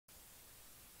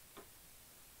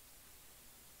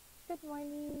Good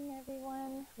morning,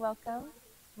 everyone. Welcome.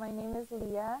 My name is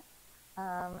Leah,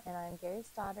 and I'm Gary's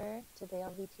daughter. Today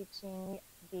I'll be teaching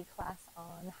the class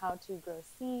on how to grow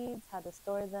seeds, how to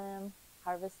store them,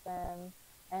 harvest them,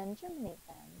 and germinate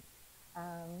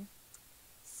them.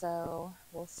 So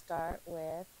we'll start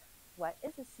with, what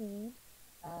is a seed?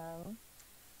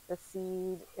 The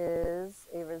seed is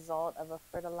a result of a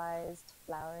fertilized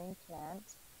flowering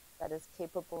plant that is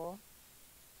capable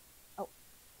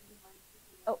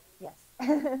yes,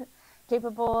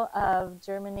 capable of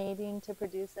germinating to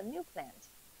produce a new plant.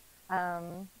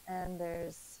 And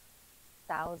there's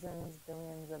thousands,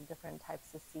 billions of different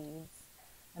types of seeds,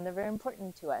 and they're very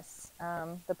important to us.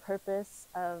 The purpose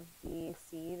of the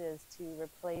seed is to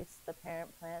replace the parent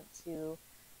plant to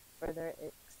further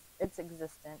its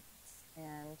existence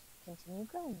and continue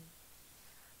growing.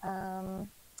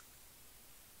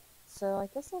 So I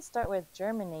guess we'll start with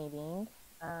germinating,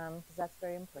 because that's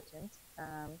very important.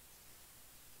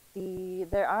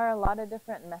 There are a lot of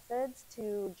different methods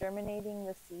to germinating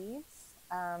the seeds.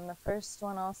 The first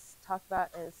one I'll talk about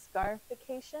is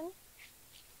scarification.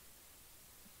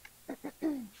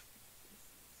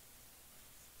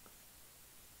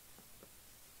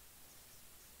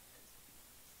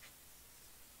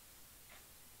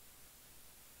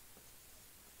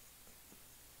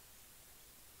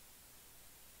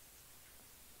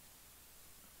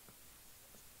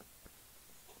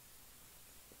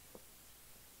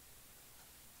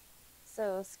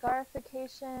 So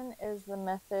scarification is the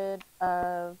method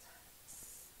of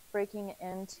breaking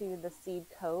into the seed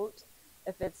coat.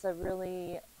 If it's a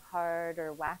really hard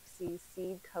or waxy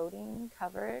seed coating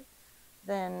covered,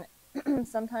 then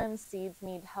sometimes seeds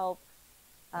need help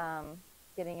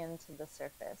getting into the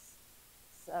surface.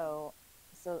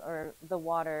 Or the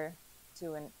water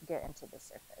to get into the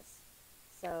surface.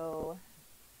 So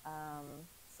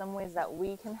some ways that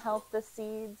we can help the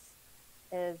seeds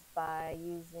is by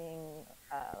using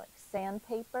like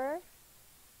sandpaper.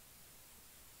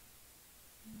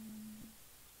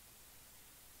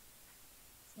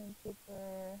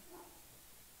 Sandpaper.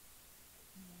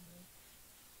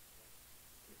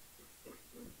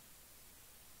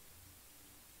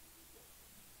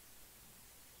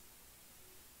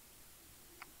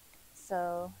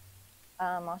 So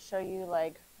I'll show you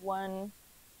like one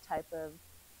type of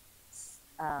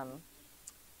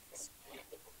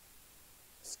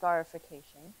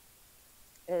scarification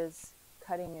is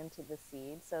cutting into the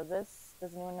seed. So this,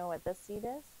 does anyone know what this seed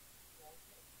is?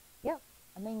 Yep,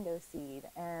 a mango seed.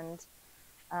 And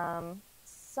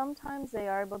sometimes they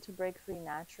are able to break free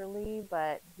naturally,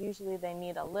 but usually they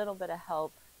need a little bit of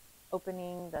help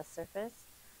opening the surface.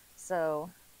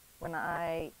 So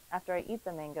after I eat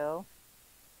the mango,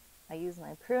 I use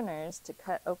my pruners to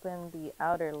cut open the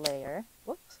outer layer.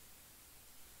 Whoops.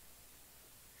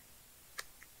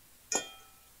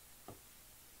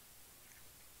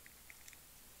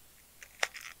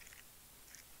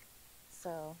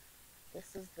 So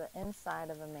this is the inside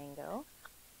of a mango.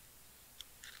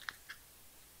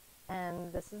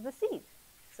 And this is the seed.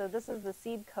 So this is the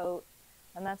seed coat,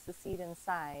 and that's the seed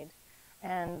inside.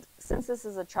 And since this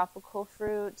is a tropical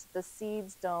fruit, the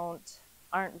seeds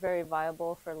aren't very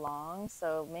viable for long.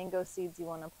 So mango seeds you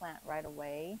want to plant right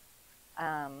away,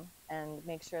 and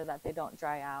make sure that they don't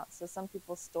dry out. So some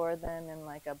people store them in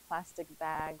like a plastic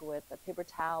bag with a paper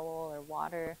towel or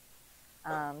water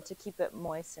to keep it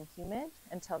moist and humid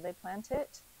until they plant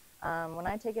it. When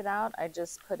I take it out, I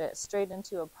just put it straight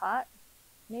into a pot,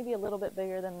 maybe a little bit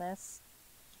bigger than this,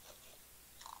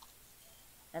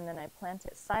 and then I plant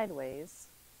it sideways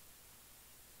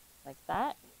like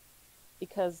that,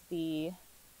 because the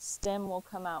stem will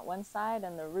come out one side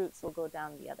and the roots will go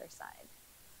down the other side.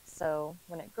 So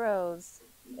when it grows,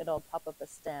 it'll pop up a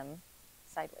stem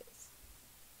sideways.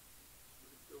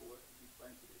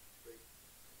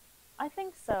 I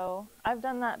think so. I've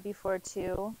done that before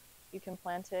too. You can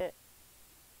plant it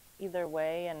either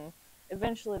way, and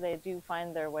eventually they do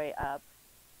find their way up,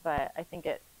 but I think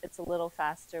it's a little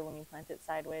faster when you plant it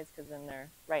sideways, because then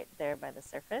they're right there by the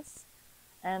surface.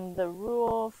 And the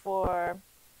rule for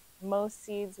most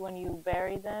seeds, when you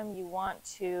bury them, you want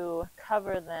to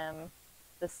cover them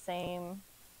the same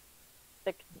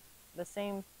like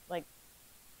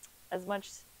as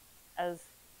much as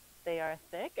they are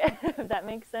thick, if that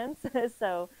makes sense.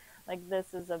 So like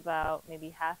this is about maybe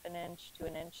half an inch to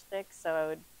an inch thick, so I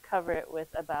would cover it with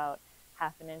about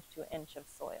half an inch to an inch of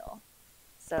soil.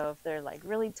 So if they're like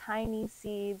really tiny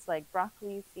seeds, like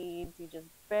broccoli seeds, you just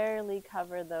barely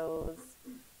cover those,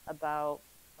 about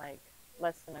like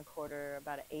less than a quarter,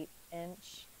 about an 1/8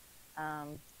 inch.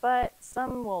 But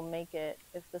some will make it,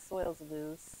 if the soil's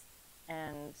loose,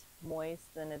 and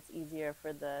moist, then it's easier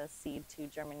for the seed to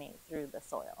germinate through the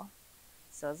soil.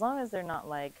 So as long as they're not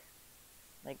like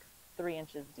 3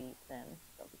 inches deep, then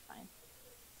they'll be fine.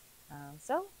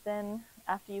 So then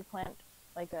after you plant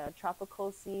like a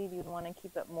tropical seed, you'd want to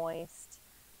keep it moist,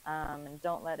 and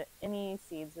don't let any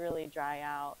seeds really dry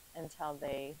out until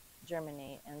they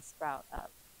germinate and sprout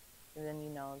up. And then you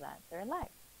know that they're alive.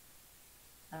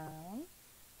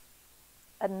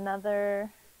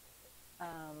 Another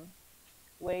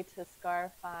way to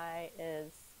scarify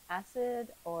is acid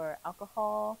or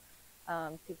alcohol.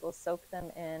 People soak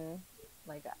them in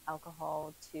like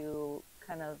alcohol to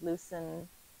kind of loosen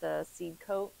the seed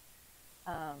coat,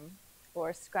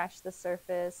 or scratch the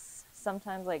surface.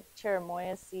 Sometimes like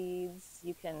cherimoya seeds,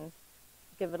 you can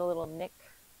give it a little nick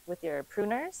with your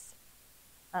pruners,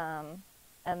 and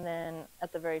then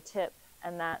at the very tip,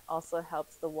 and that also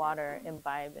helps the water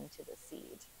imbibe into the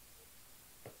seed.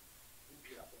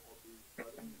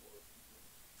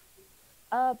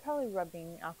 Probably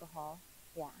rubbing alcohol,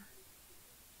 yeah.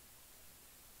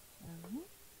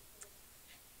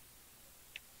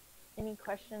 Any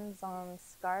questions on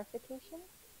scarification?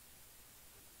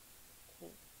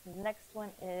 Okay. The next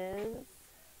one is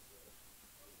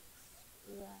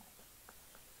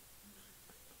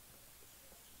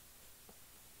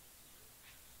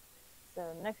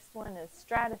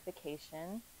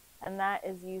stratification, and that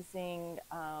is using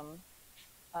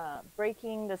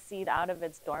breaking the seed out of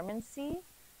its dormancy.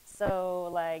 So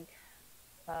like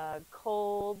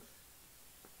cold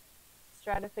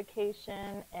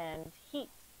stratification and heat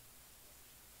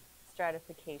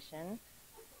stratification.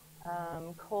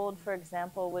 Cold, for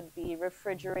example, would be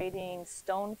refrigerating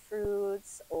stone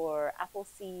fruits or apple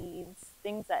seeds,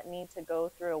 things that need to go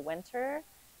through a winter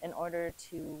in order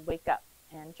to wake up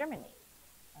and germinate.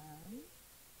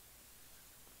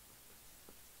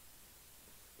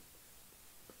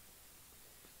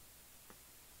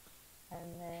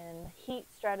 And then heat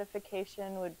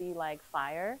stratification would be like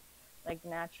fire, like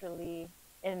naturally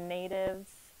in native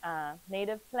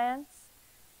plants.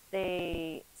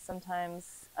 They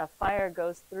sometimes a fire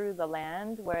goes through the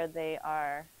land where they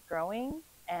are growing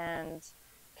and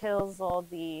kills all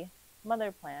the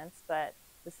mother plants, but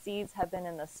the seeds have been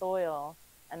in the soil,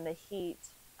 and the heat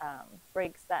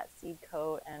breaks that seed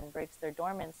coat and breaks their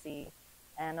dormancy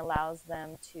and allows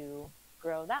them to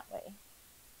grow that way.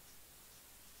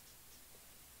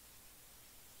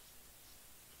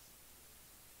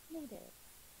 Native.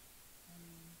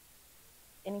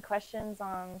 Any questions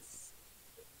on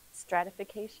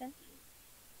stratification?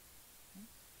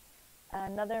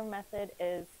 Another method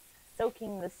is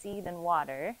soaking the seed in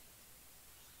water.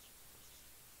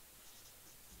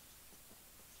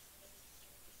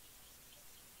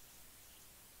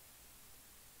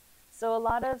 So a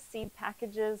lot of seed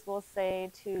packages will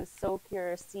say to soak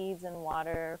your seeds in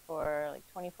water for like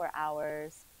 24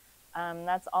 hours.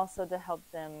 That's also to help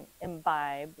them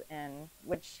imbibe, and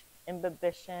which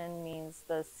imbibition means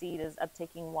the seed is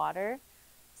uptaking water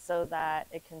so that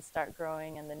it can start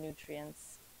growing and the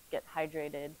nutrients get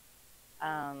hydrated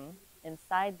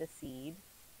inside the seed.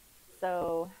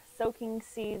 So soaking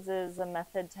seeds is a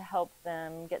method to help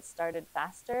them get started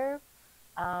faster.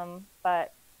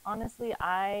 But honestly,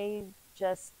 I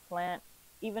just plant,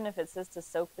 even if it says to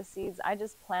soak the seeds, I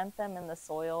just plant them in the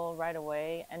soil right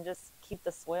away and just keep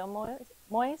the soil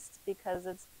moist, because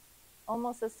it's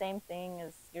almost the same thing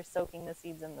as you're soaking the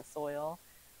seeds in the soil.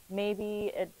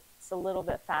 Maybe it's a little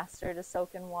bit faster to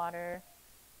soak in water,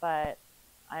 but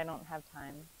I don't have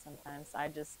time sometimes. I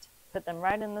just put them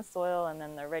right in the soil and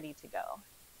then they're ready to go.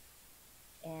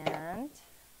 And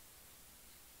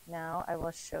now I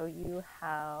will show you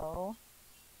how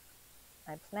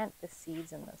I plant the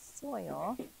seeds in the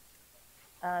soil.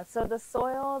 So the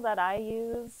soil that I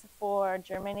use for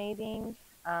germinating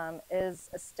is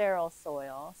a sterile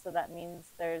soil. So that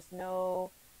means there's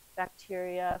no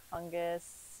bacteria,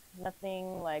 fungus,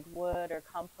 nothing like wood or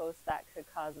compost that could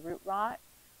cause root rot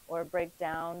or break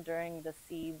down during the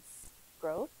seed's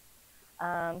growth.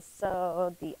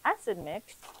 So the acid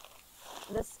mix,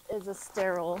 this is a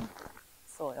sterile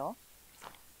soil.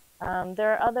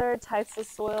 There are other types of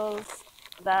soils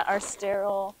that are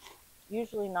sterile,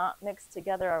 usually not mixed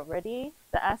together already.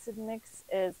 The acid mix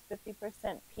is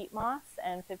 50% peat moss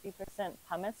and 50%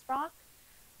 pumice rock,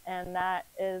 and that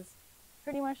is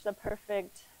pretty much the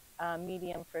perfect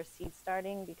medium for seed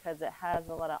starting, because it has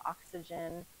a lot of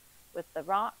oxygen with the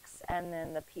rocks, and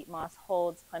then the peat moss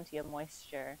holds plenty of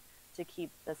moisture to keep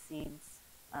the seeds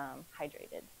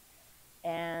hydrated.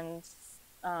 And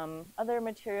other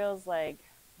materials like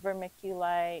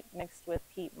vermiculite mixed with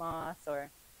peat moss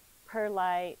or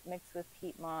perlite mixed with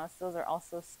peat moss. Those are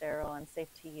also sterile and safe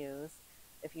to use.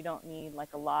 If you don't need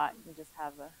like a lot, you just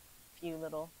have a few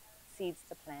little seeds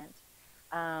to plant.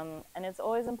 And it's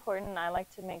always important, I like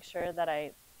to make sure that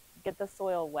I get the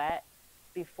soil wet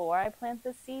before I plant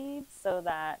the seeds so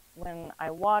that when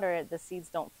I water it, the seeds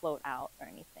don't float out or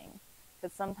anything.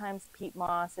 Because sometimes peat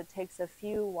moss, it takes a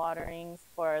few waterings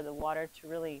for the water to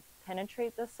really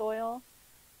penetrate the soil,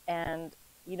 and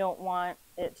you don't want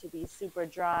it to be super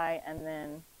dry and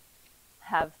then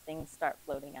have things start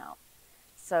floating out.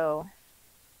 So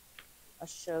I'll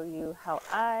show you how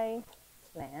I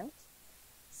plant.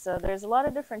 So there's a lot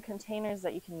of different containers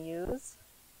that you can use.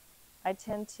 I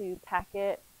tend to pack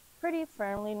it pretty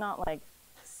firmly, not like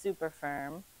super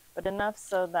firm, but enough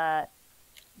so that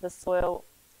the soil,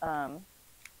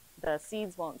 the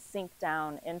seeds won't sink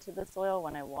down into the soil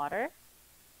when I water.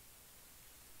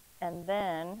 And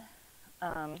then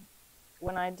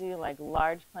when I do like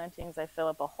large plantings, I fill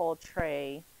up a whole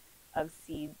tray of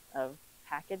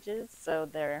packages, so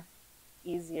they're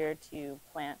easier to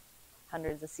plant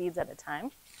hundreds of seeds at a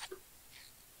time.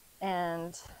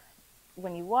 And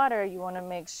when you water, you want to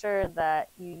make sure that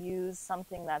you use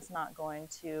something that's not going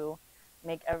to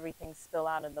make everything spill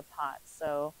out of the pot.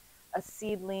 So a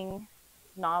seedling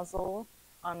nozzle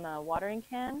on the watering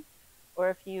can, or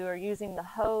if you are using the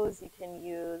hose, you can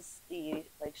use the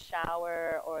like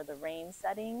shower or the rain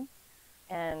setting.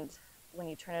 And when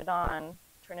you turn it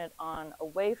on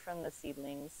away from the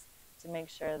seedlings to make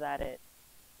sure that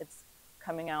it's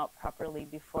coming out properly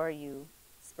before you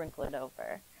sprinkle it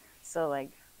over. So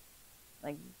like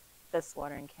this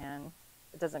watering can,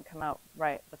 it doesn't come out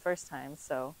right the first time,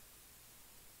 so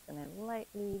I'm gonna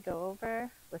lightly go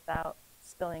over without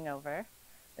spilling over.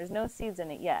 There's no seeds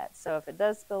in it yet, so if it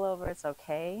does spill over, it's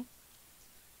okay,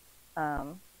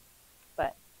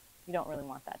 but you don't really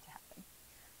want that to happen.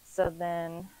 So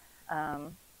then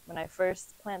when I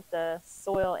first plant the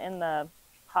soil in the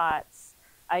pots,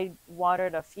 I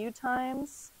watered a few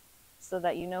times so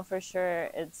that you know for sure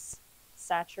it's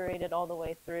saturated all the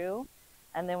way through.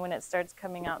 And then when it starts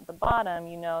coming out the bottom,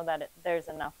 you know that there's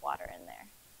enough water in there.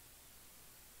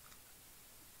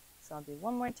 So I'll do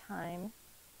one more time.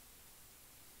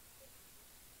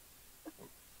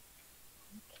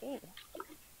 Okay.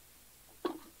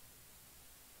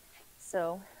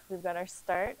 So we've got our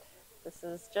start. This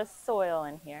is just soil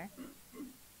in here.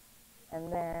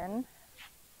 And then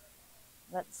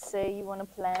let's say you want to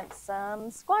plant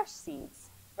some squash seeds.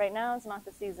 Right now is not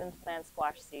the season to plant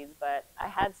squash seeds, but I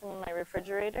had some in my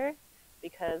refrigerator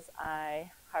because I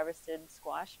harvested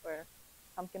squash for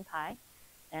pumpkin pie,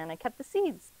 and I kept the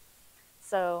seeds.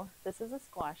 So this is a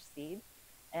squash seed,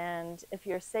 and if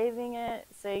you're saving it,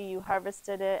 say you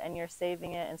harvested it and you're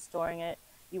saving it and storing it,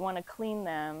 you want to clean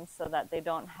them so that they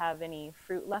don't have any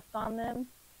fruit left on them.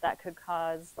 That could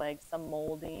cause like some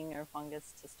molding or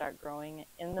fungus to start growing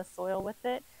in the soil with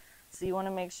it. So you want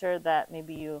to make sure that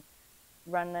maybe you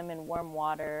run them in warm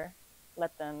water,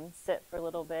 let them sit for a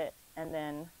little bit, and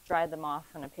then dry them off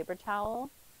on a paper towel.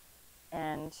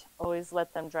 And always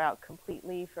let them dry out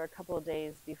completely for a couple of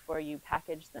days before you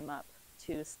package them up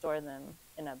to store them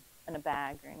in a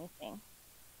bag or anything.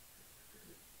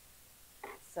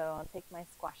 So I'll take my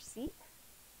squash seed,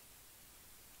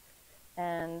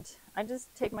 and I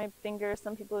just take my finger.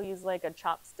 Some people use like a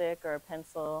chopstick or a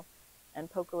pencil and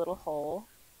poke a little hole.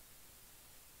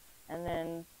 And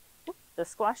then the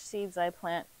squash seeds I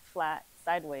plant flat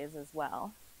sideways as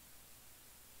well.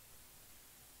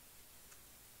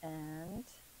 And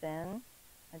then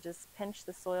I just pinch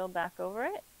the soil back over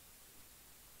it.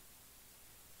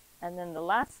 And then the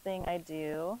last thing I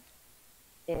do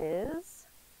is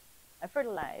I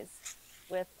fertilize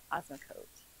with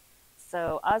Osmocote.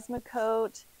 So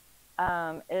Osmocote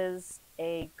is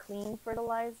a clean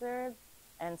fertilizer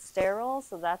and sterile,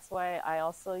 so that's why I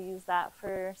also use that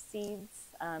for seeds,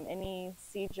 any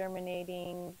seed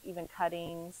germinating, even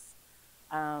cuttings,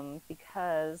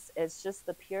 because it's just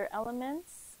the pure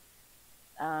elements,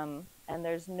 and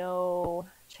there's no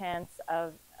chance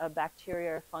of a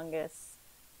bacteria or fungus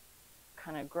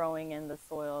kind of growing in the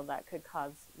soil that could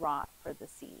cause rot for the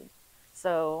seed.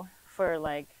 So for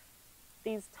like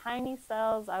these tiny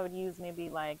cells, I would use maybe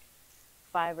like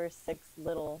 5 or 6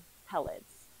 little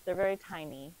pellets. They're very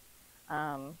tiny,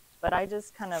 but I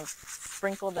just kind of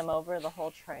sprinkle them over the whole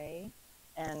tray,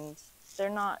 and they're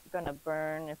not going to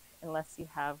burn unless you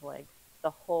have like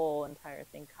the whole entire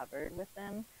thing covered with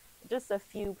them. Just a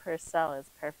few per cell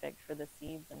is perfect for the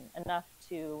seeds and enough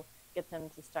to get them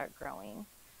to start growing.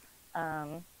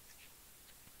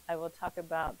 I will talk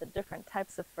about the different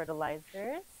types of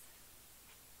fertilizers.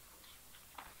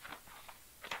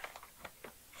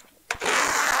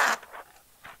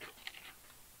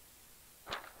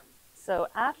 So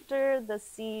after the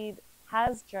seed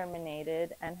has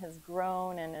germinated and has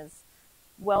grown and is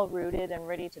well rooted and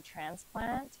ready to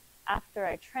transplant, after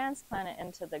I transplant it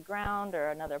into the ground or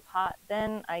another pot,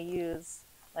 then I use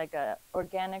like a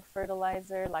organic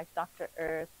fertilizer like Dr.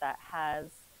 Earth that has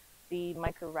the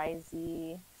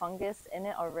mycorrhizae fungus in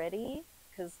it already,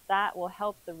 because that will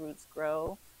help the roots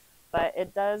grow. But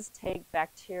it does take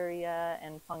bacteria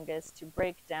and fungus to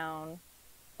break down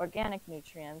organic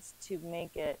nutrients to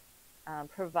make it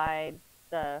provide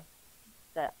the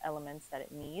elements that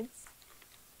it needs.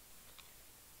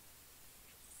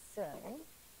 So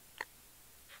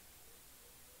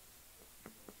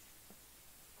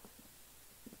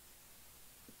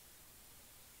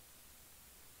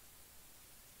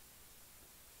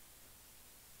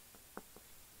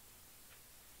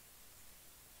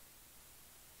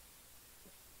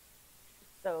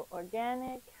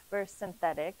organic versus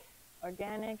synthetic.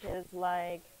 Organic is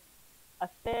like a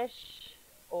fish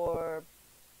or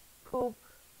poop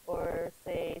or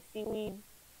say seaweed,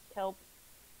 kelp,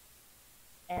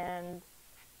 and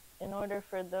in order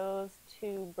for those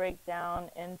to break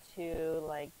down into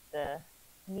like the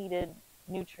needed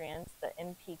nutrients, the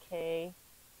NPK,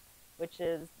 which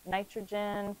is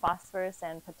nitrogen, phosphorus,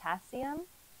 and potassium,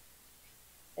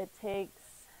 it takes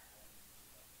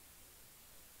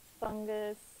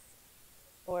fungus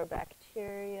or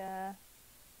bacteria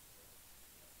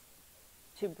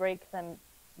to break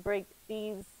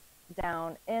these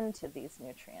down into these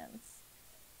nutrients.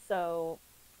 So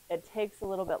it takes a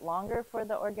little bit longer for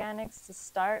the organics to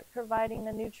start providing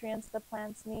the nutrients the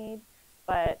plants need,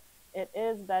 but it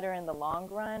is better in the long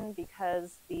run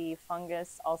because the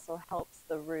fungus also helps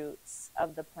the roots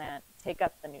of the plant take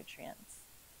up the nutrients.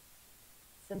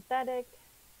 Synthetic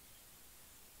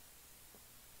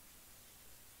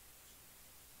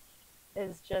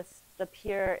is just the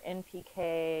pure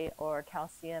NPK or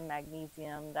calcium,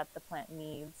 magnesium that the plant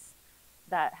needs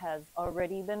that has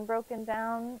already been broken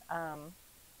down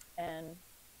and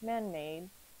man-made,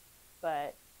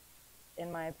 but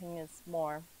in my opinion it's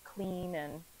more clean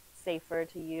and safer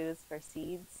to use for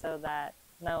seeds so that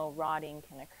no rotting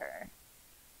can occur.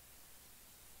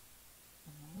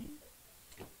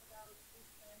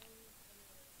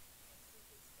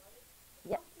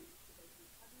 Yeah.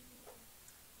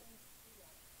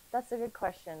 That's a good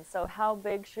question. So how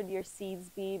big should your seeds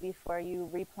be before you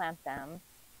replant them?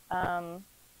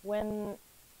 When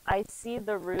I see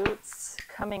the roots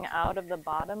coming out of the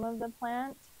bottom of the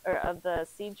plant or of the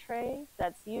seed tray,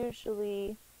 that's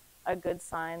usually a good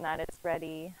sign that it's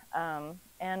ready.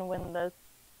 And when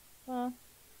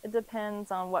it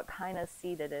depends on what kind of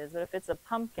seed it is. But if it's a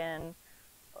pumpkin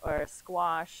or a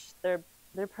squash, they're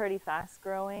pretty fast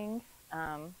growing.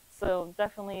 So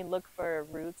definitely look for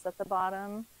roots at the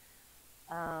bottom.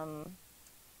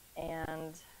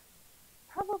 And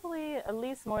probably at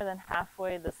least more than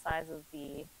halfway the size of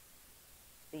the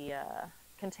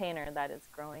container that it's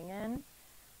growing in.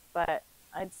 But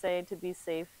I'd say to be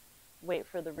safe, wait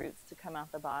for the roots to come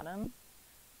out the bottom.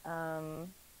 And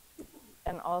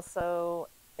also,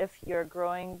 if you're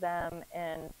growing them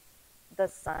in the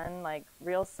sun, like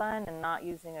real sun, and not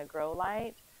using a grow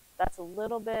light, that's a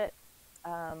little bit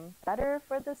better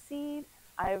for the seed.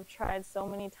 I've tried so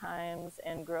many times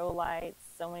in grow lights,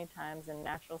 so many times in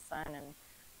natural sun, and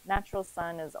natural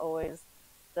sun is always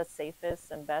the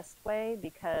safest and best way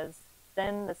because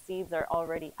then the seeds are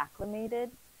already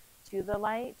acclimated to the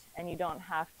light and you don't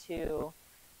have to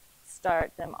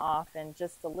start them off in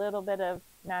just a little bit of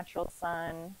natural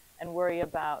sun and worry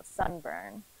about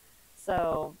sunburn.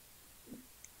 So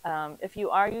if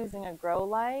you are using a grow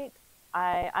light,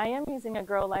 I am using a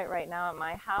grow light right now at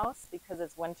my house because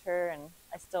it's winter and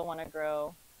I still want to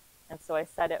grow, and so I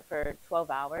set it for 12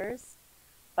 hours.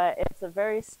 But it's a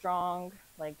very strong,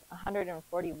 like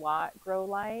 140 watt grow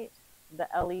light, the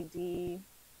LED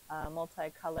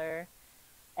multicolor,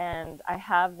 and I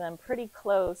have them pretty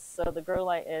close, so the grow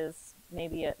light is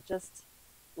maybe at just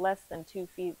less than 2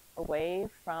 feet away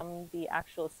from the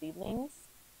actual seedlings.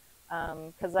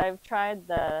 Because I've tried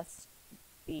the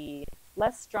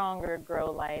less stronger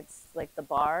grow lights, like the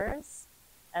bars,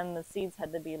 and the seeds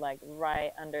had to be like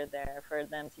right under there for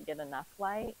them to get enough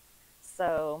light.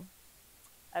 So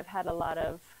I've had a lot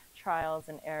of trials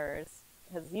and errors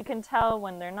because you can tell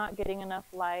when they're not getting enough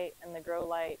light and the grow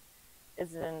light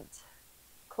isn't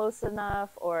close enough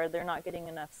or they're not getting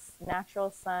enough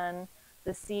natural sun,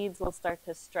 the seeds will start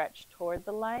to stretch toward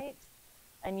the light.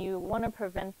 And you want to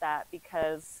prevent that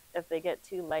because if they get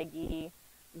too leggy,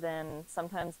 then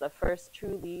sometimes the first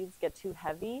true leaves get too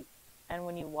heavy, and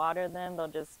when you water them, they'll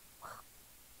just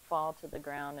fall to the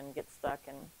ground and get stuck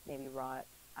and maybe rot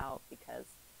out because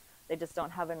They just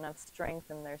don't have enough strength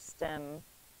in their stem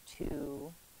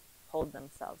to hold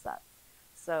themselves up.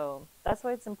 So that's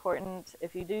why it's important,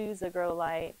 if you do use a grow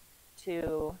light,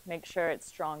 to make sure it's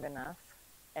strong enough.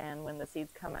 And when the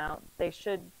seeds come out, they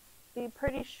should be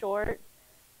pretty short,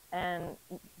 and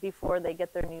before they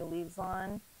get their new leaves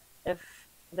on. If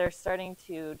they're starting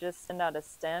to just send out a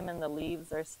stem and the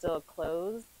leaves are still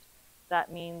closed,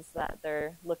 that means that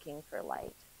they're looking for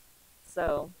light.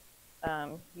 So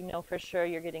you know for sure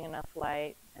you're getting enough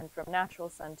light, and from natural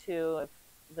sun too. If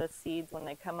the seeds, when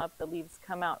they come up, the leaves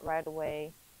come out right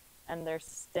away and their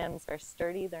stems are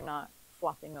sturdy, they're not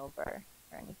flopping over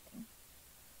or anything.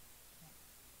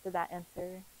 Did that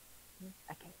answer?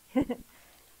 Okay.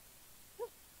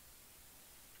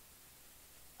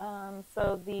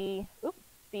 So the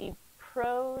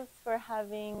pros for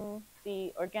having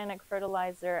the organic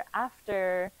fertilizer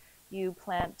after you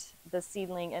plant the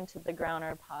seedling into the ground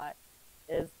or pot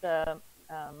is the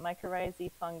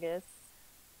mycorrhizae fungus.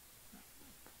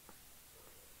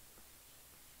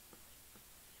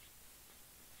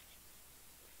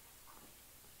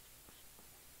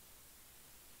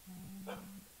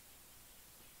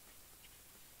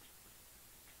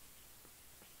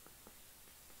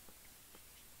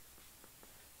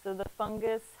 So the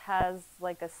fungus has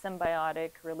like a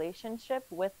symbiotic relationship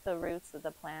with the roots of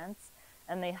the plants,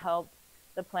 and they help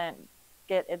the plant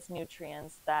get its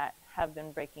nutrients that have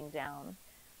been breaking down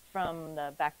from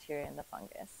the bacteria and the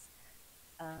fungus.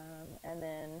 And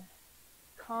then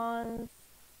cons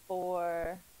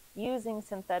for using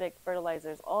synthetic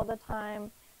fertilizers all the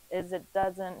time is it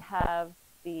doesn't have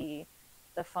the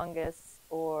fungus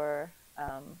or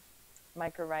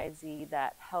mycorrhizae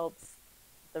that helps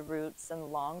the roots in the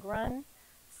long run.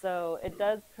 So it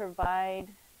does provide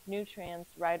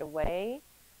nutrients right away,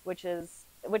 which is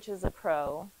a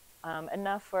pro,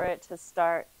 enough for it to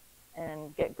start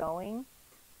and get going.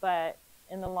 But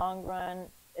in the long run,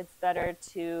 it's better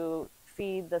to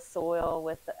feed the soil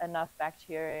with enough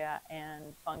bacteria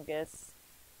and fungus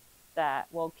that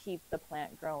will keep the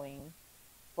plant growing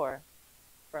for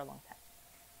a long time.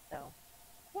 So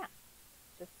yeah,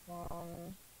 this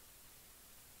one.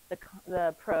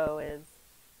 The pro is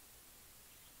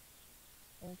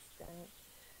instant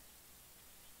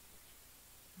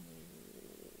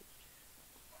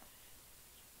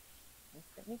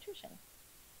nutrition.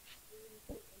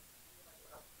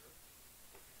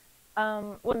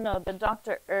 Well, no, the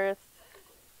Dr. Earth,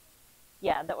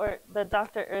 yeah, the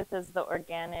Dr. Earth is the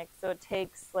organic, so it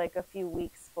takes like a few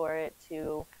weeks for it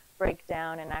to break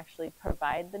down and actually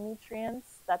provide the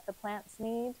nutrients that the plants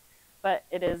need. But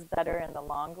it is better in the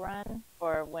long run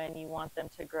for when you want them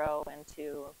to grow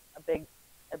into a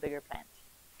bigger plant.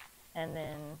 And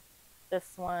then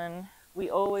this one, we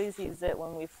always use it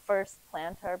when we first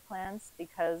plant our plants,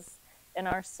 because in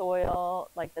our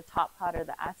soil, like the top pot or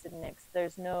the acid mix,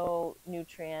 there's no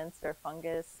nutrients or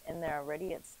fungus in there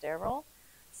already. It's sterile.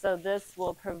 So this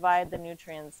will provide the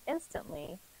nutrients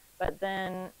instantly, but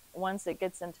then once it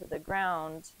gets into the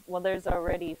ground, well, there's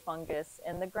already fungus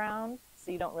in the ground, so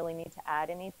you don't really need to add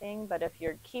anything. But if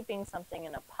you're keeping something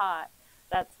in a pot,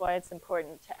 that's why it's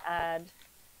important to add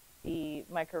the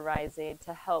mycorrhizae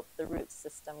to help the root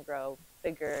system grow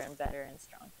bigger and better and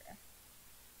stronger.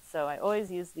 So I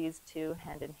always use these two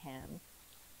hand in hand.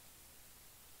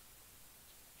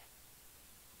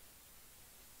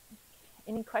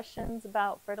 Any questions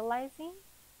about fertilizing?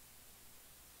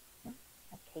 No?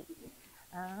 Okay.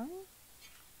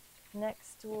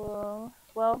 Next,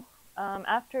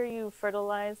 after you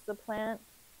fertilize the plant,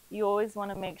 you always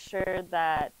want to make sure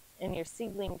that in your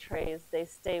seedling trays they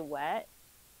stay wet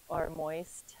or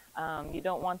moist. You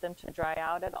don't want them to dry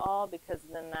out at all, because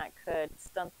then that could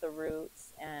stunt the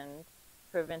roots and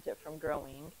prevent it from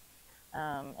growing.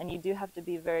 And you do have to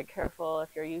be very careful if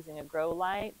you're using a grow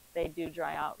light. They do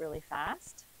dry out really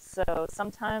fast. So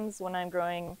sometimes when I'm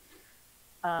growing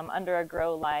under a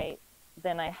grow light,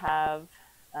 then I have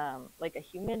like a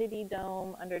humidity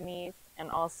dome underneath, and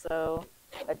also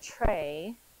a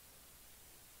tray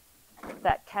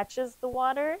that catches the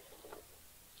water.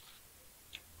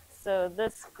 So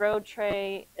this grow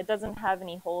tray, it doesn't have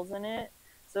any holes in it.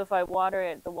 So if I water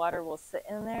it, the water will sit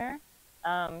in there.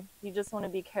 You just want to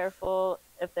be careful.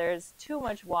 If there's too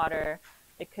much water,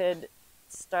 it could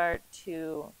start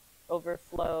to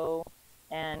overflow.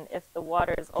 And if the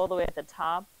water is all the way at the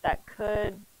top, that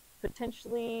could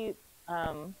potentially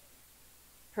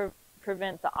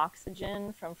prevent the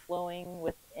oxygen from flowing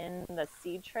within the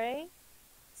seed tray.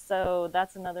 So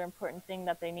that's another important thing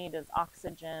that they need, is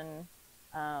oxygen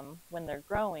when they're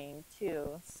growing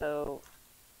too, so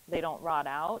they don't rot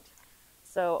out.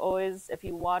 So always, if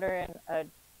you water in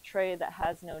tray that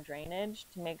has no drainage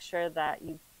to make sure that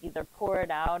you either pour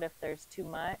it out if there's too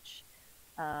much,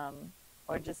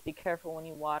 or just be careful when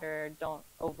you water. Don't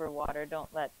overwater.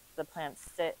 Don't let the plants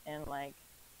sit in like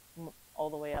all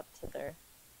the way up to their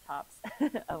tops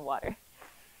of water.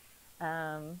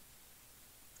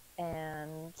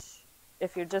 And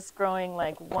if you're just growing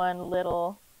like one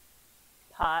little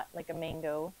pot, like a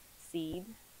mango seed,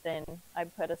 then I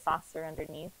put a saucer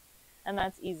underneath, and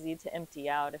that's easy to empty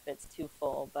out if it's too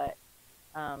full. But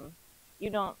you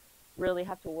don't really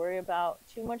have to worry about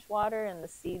too much water in the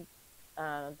seed,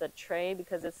 the tray,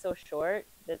 because it's so short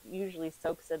that usually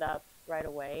soaks it up right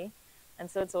away. And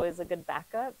so it's always a good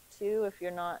backup too, if you're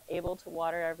not able to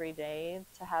water every day,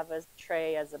 to have a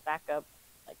tray as a backup,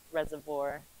 like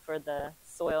reservoir for the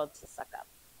soil to suck up.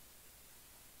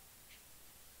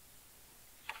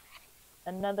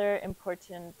 Another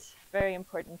important, very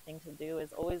important thing to do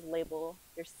is always label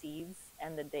your seeds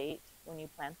and the date when you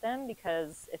plant them,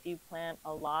 because if you plant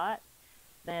a lot,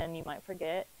 then you might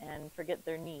forget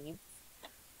their needs.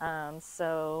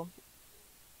 So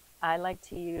I like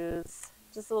to use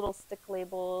just little stick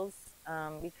labels,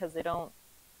 because they don't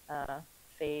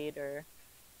fade or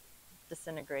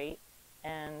disintegrate.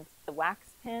 And the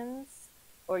wax pins,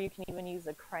 or you can even use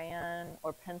a crayon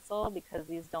or pencil, because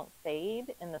these don't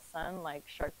fade in the sun like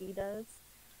Sharpie does.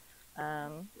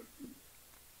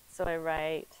 So I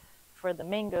write, for the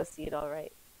mango seed, I'll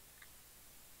write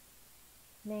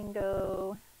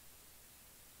mango,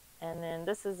 and then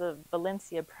this is a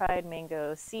Valencia Pride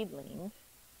mango seedling.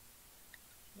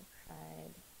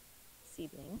 Pride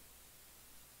seedling.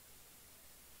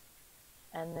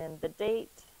 And then the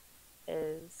date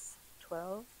is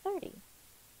 12/30.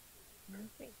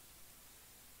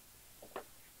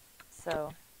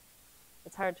 So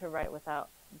it's hard to write without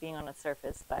being on a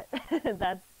surface, but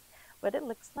that's what it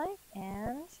looks like.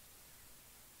 And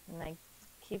I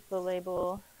keep the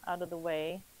label out of the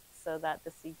way so that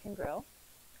the seed can grow.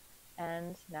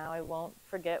 And now I won't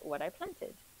forget what I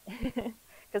planted.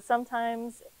 Because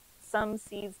sometimes some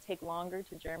seeds take longer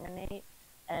to germinate,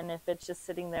 and if it's just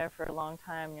sitting there for a long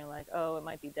time, you're like, oh, it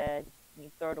might be dead, and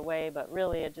you throw it away, but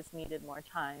really it just needed more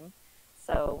time.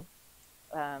 So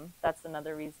that's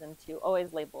another reason to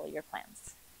always label your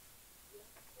plants.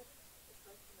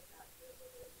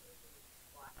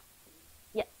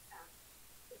 Yes.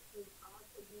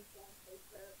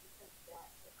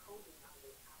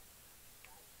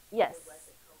 Yes.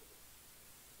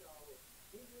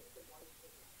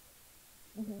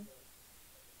 Mm-hmm.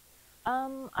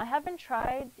 I haven't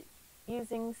tried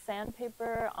using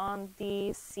sandpaper on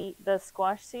the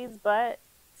squash seeds, but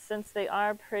since they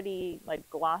are pretty like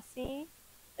glossy,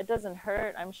 it doesn't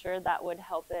hurt. I'm sure that would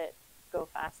help it go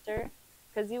faster,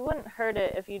 because you wouldn't hurt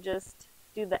it if you just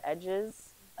do the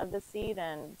edges of the seed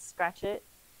and scratch it.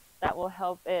 That will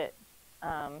help it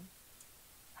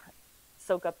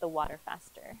soak up the water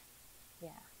faster. Yeah.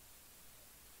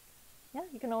 Yeah,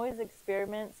 you can always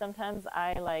experiment. Sometimes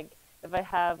I like, if I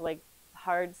have like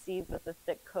hard seeds with a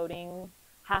thick coating,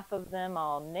 half of them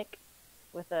I'll nick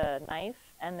with a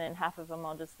knife, and then half of them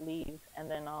I'll just leave, and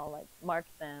then I'll like mark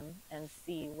them and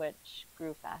see which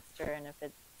grew faster and if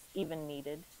it's even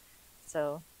needed.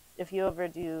 So if you ever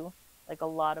do like a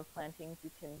lot of plantings,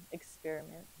 you can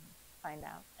experiment and find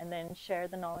out, and then share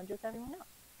the knowledge with everyone else.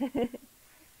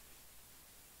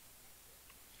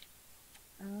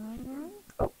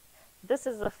 Oh, this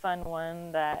is a fun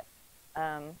one that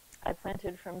I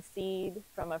planted from seed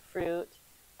from a fruit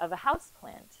of a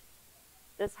houseplant.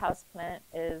 This houseplant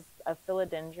is a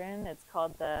philodendron. It's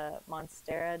called the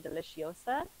Monstera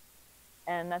deliciosa,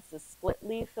 and that's a split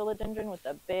leaf philodendron with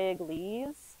the big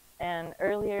leaves. And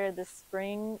earlier this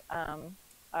spring,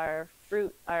 our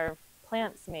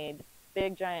plants made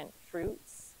big giant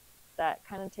fruits that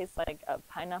kind of taste like a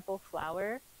pineapple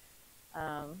flower,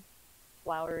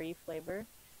 flowery flavor.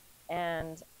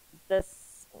 And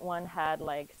this one had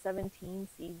like 17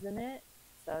 seeds in it,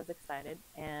 so I was excited.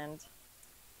 And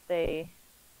they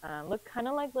look kind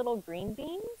of like little green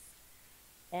beans,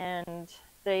 and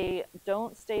they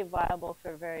don't stay viable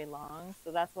for very long,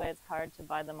 so that's why it's hard to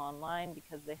buy them online,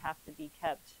 because they have to be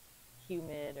kept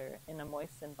humid or in a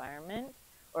moist environment,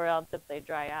 or else if they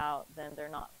dry out, then they're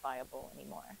not viable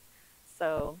anymore.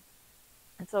 So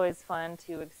it's always fun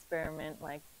to experiment,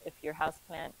 like if your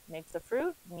houseplant makes a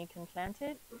fruit, then you can plant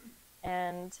it.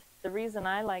 And the reason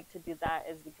I like to do that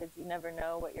is because you never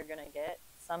know what you're going to get.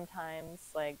 Sometimes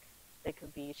like they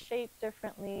could be shaped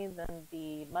differently than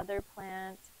the mother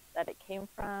plant that it came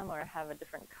from, or have a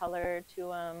different color to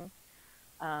them,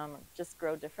 just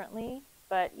grow differently.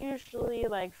 But usually,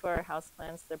 like for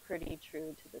houseplants, they're pretty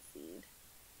true to the seed.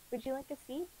 Would you like a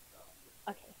seed?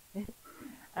 Okay.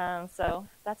 So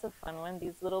that's a fun one.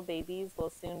 These little babies will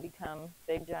soon become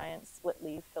big, giant,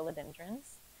 split-leaf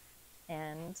philodendrons.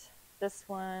 And this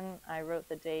one, I wrote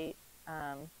the date.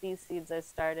 These seeds I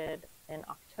started in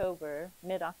October,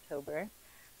 mid-October.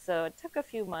 So it took a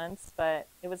few months, but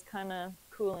it was kind of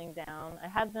cooling down. I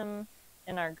had them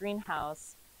in our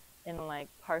greenhouse in like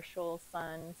partial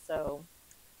sun, so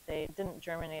they didn't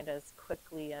germinate as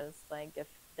quickly as like if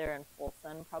they're in full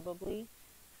sun probably.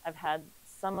 I've had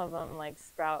some of them like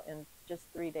sprout in just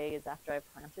 3 days after I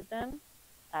planted them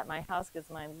at my house because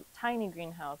my tiny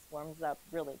greenhouse warms up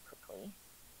really quickly.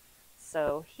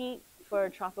 So heat for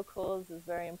tropicals is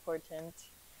very important.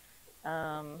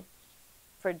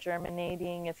 For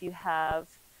germinating, if you have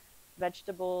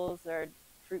vegetables or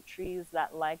fruit trees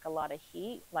that like a lot of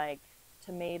heat, like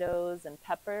tomatoes and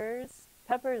peppers,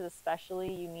 peppers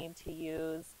especially, you need to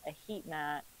use a heat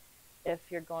mat if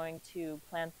you're going to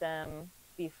plant them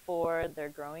before their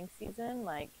growing season,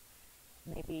 like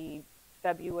maybe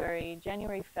February,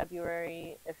 January,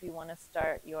 February. If you want to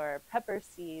start your pepper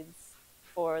seeds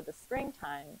for the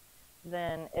springtime,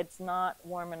 then it's not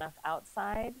warm enough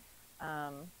outside.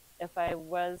 If I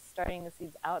was starting the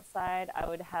seeds outside, I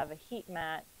would have a heat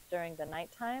mat during the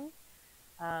nighttime.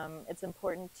 It's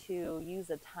important to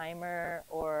use a timer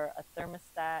or a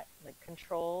thermostat like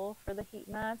control for the heat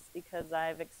mats because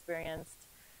I've experienced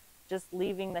just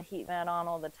leaving the heat mat on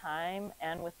all the time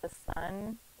and with the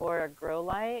sun or a grow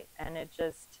light, and it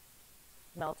just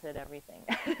melted everything.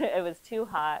 It was too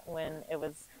hot when it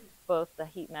was both the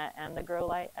heat mat and the grow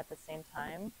light at the same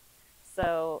time.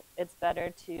 So it's better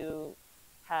to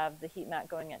have the heat mat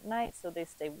going at night so they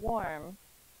stay warm,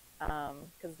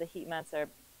 because the heat mats are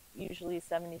usually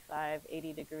 75,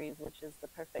 80 degrees, which is the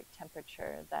perfect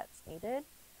temperature that's needed.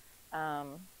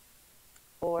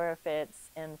 Or if it's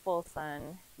in full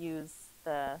sun, use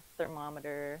the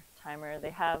thermometer timer. They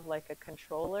have like a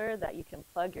controller that you can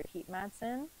plug your heat mats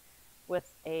in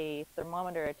with a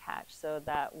thermometer attached so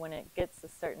that when it gets a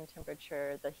certain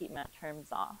temperature, the heat mat turns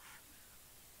off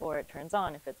or it turns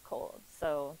on if it's cold.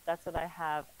 So that's what I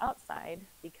have outside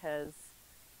because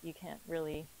you can't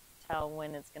really tell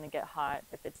when it's going to get hot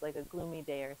if it's like a gloomy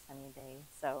day or sunny day.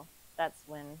 So that's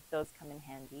when those come in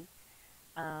handy.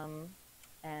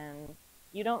 And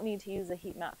you don't need to use a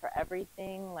heat mat for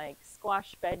everything, like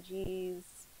squash veggies,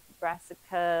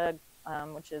 brassica,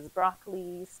 which is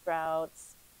broccoli,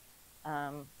 sprouts,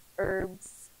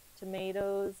 herbs.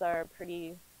 Tomatoes are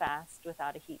pretty fast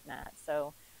without a heat mat.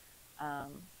 So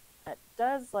it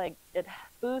does like, it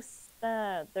boosts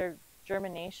their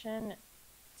germination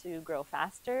to grow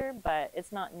faster, but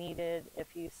it's not needed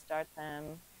if you start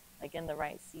them like in the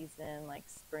right season, like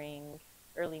spring,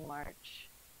 early March,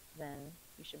 then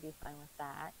you should be fine with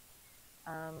that.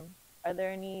 Are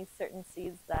there any certain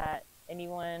seeds that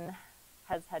anyone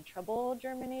has had trouble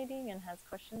germinating and has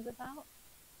questions about?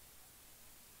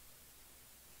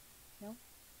 No?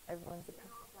 Everyone's a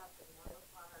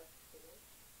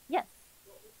Yes.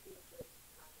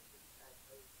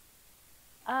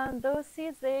 Those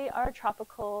seeds, they are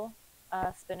tropical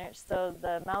spinach. So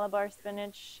the Malabar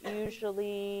spinach,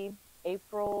 usually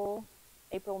April,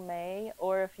 May,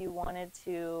 or if you wanted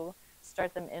to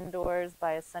start them indoors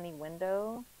by a sunny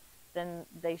window, then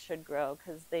they should grow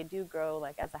because they do grow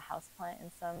like as a houseplant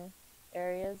in some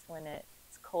areas when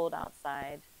it's cold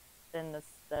outside. Then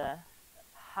the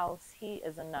house heat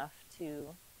is enough to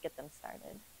get them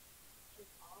started.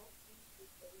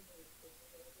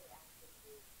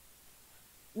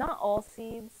 Not all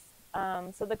seeds.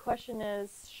 So the question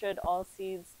is, should all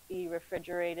seeds be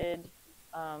refrigerated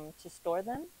to store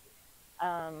them?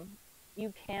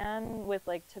 You can with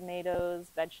like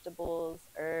tomatoes, vegetables,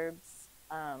 herbs,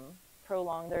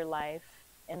 prolong their life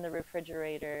in the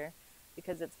refrigerator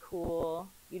because it's cool.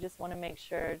 You just want to make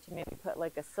sure to maybe put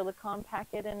like a silicone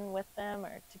packet in with them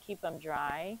or to keep them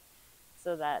dry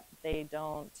so that they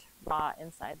don't rot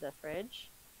inside the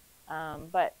fridge.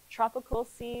 But tropical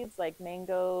seeds like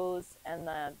mangoes and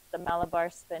the Malabar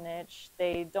spinach,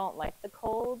 they don't like the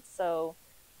cold, so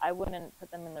I wouldn't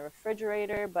put them in the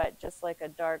refrigerator, but just like a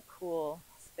dark, cool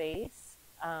space.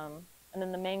 And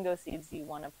then the mango seeds you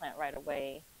want to plant right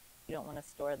away. You don't want to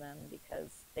store them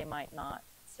because they might not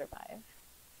survive.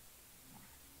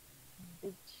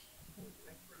 Did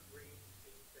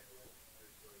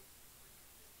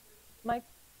my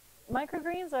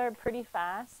microgreens are pretty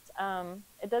fast.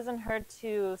 It doesn't hurt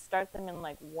to start them in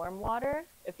like warm water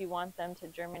if you want them to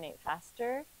germinate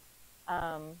faster.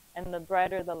 And the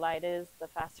brighter the light is, the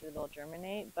faster they'll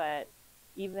germinate. But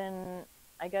even,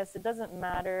 I guess it doesn't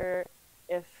matter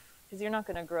if, because you're not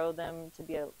going to grow them to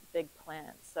be a big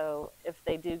plant. So if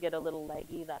they do get a little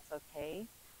leggy, that's okay.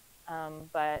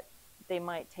 But they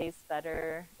might taste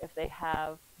better if they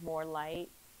have more light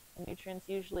and nutrients.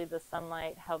 Usually the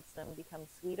sunlight helps them become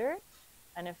sweeter,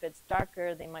 and if it's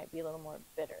darker, they might be a little more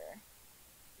bitter.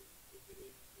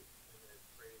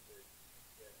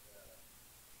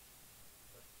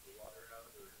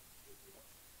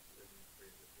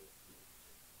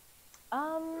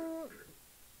 Um,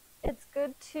 it's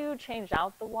good to change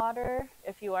out the water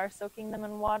if you are soaking them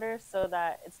in water so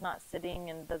that it's not sitting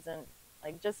and doesn't,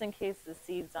 like, just in case the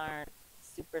seeds aren't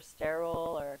super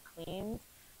sterile or clean.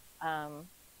 Um,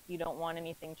 you don't want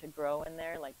anything to grow in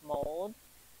there like mold.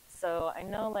 So I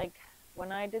know, like,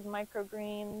 when I did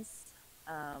microgreens,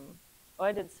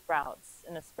 I did sprouts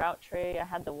in a sprout tray. I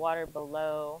had the water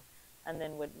below and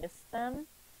then would mist them.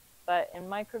 But in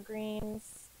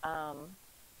microgreens,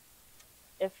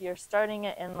 if you're starting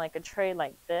it in like a tray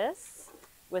like this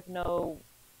with no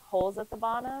holes at the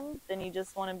bottom, then you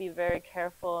just want to be very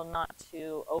careful not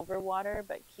to overwater,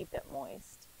 but keep it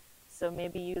moist. So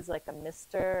maybe use like a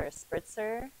mister or a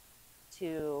spritzer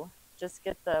to just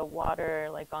get the water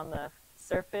like on the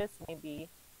surface, maybe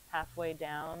halfway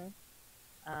down,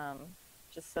 um,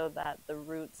 just so that the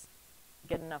roots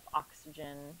get enough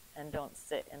oxygen and don't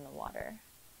sit in the water,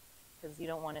 because you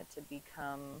don't want it to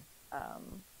become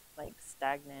like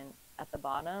stagnant at the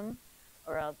bottom,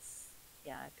 or else,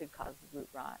 yeah, it could cause root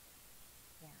rot.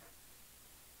 Yeah.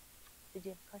 Did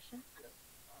you have a question? Yes.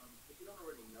 If you don't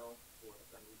already know or have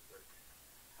done research,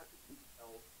 how could you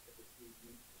tell if a seed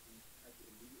needs to be planted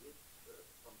immediately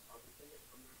from harvesting it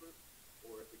from the fruit,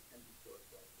 or if it can be stored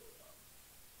for a while?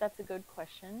 That's a good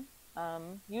question.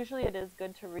 Usually it is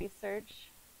good to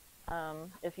research,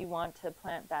 if you want to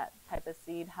plant that type of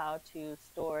seed, how to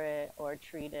store it or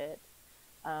treat it.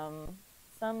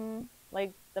 Some,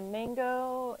 like the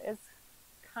mango, is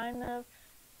kind of,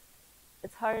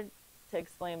 it's hard to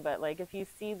explain, but like if you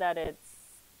see that it's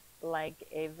like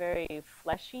a very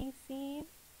fleshy seed,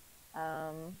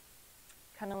 kind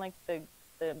of like the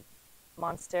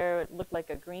monstera, it looked like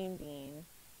a green bean,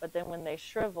 but then when they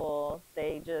shrivel,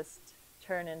 they just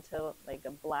turn into like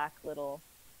a black little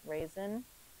raisin,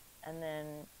 and then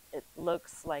it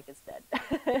looks like it's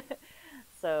dead.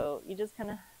 So you just kind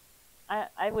of,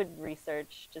 I would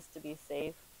research just to be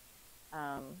safe.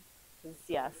 'Cause,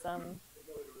 yeah, some. There's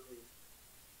no way to really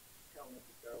tell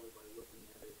necessarily by looking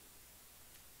at it,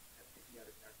 at picking out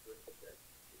a characteristic that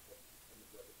it has determined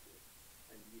whether to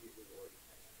plant immediately or you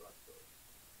can run through it.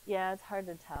 Yeah, it's hard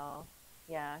to tell.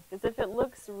 Yeah, because if it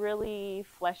looks really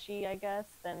fleshy, I guess,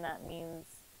 then that means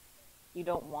you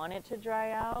don't want it to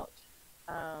dry out.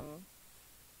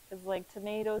 Because like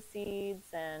tomato seeds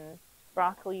and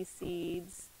broccoli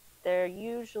seeds, they're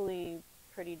usually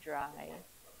pretty dry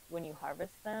when you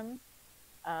harvest them.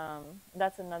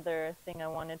 That's another thing I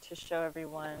wanted to show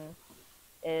everyone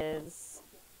is,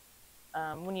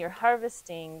 when you're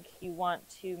harvesting, you want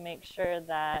to make sure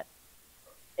that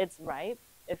it's ripe.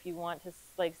 If you want to,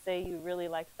 like, say you really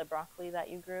liked the broccoli that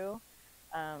you grew,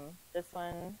 this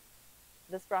one,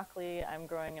 this broccoli I'm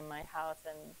growing in my house,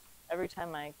 and every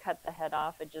time I cut the head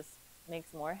off, it just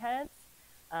makes more heads.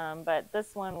 But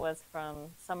this one was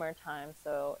from summertime,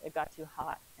 so it got too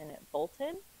hot and it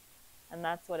bolted, and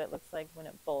that's what it looks like when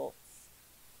it bolts.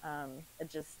 It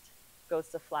just goes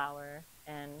to flower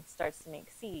and starts to make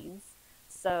seeds.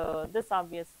 So this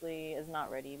obviously is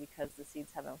not ready because the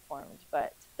seeds haven't formed,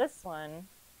 but this one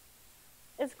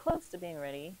is close to being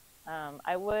ready.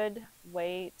 I would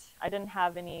wait. I didn't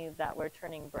have any that were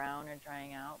turning brown or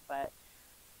drying out, but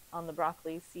on the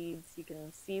broccoli seeds, you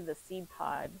can see the seed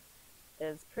pod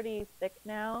is pretty thick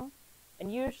now.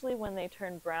 And usually when they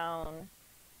turn brown,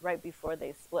 right before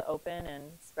they split open and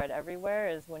spread everywhere,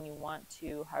 is when you want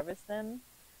to harvest them,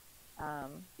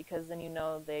 because then you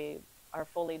know they are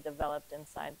fully developed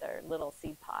inside their little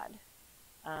seed pod.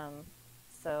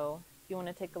 So if you want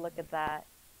to take a look at that,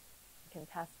 you can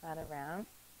pass that around.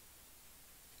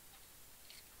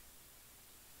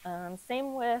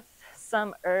 Same with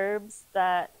some herbs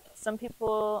that some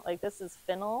people, like this is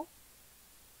fennel.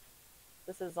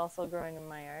 This is also growing in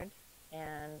my yard.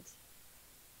 And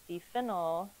the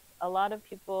fennel, a lot of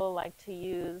people like to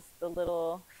use the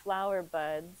little flower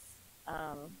buds,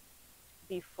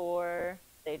 before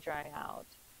they dry out,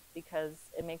 because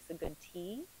it makes a good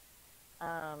tea.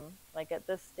 Like at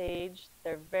this stage,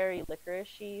 they're very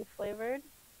licoricey flavored,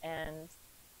 and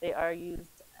they are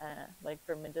used, like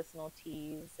for medicinal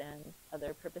teas and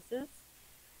other purposes.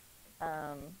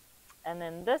 And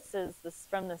then this is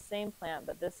from the same plant,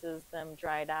 but this is them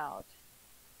dried out,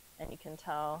 and you can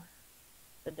tell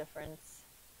the difference.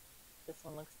 This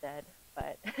one looks dead,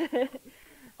 but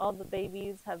all the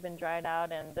babies have been dried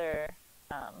out and they're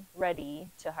ready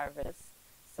to harvest.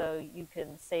 so you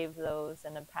can save those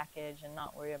in a package and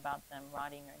not worry about them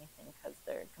rotting or anything because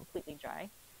they're completely dry.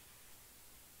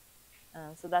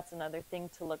 So that's another thing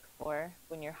to look for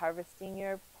when you're harvesting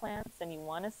your plants and you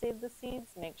want to save the seeds.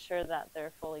 Make sure that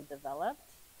they're fully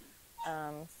developed.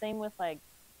 Same with like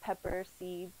pepper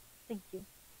seeds. Thank you.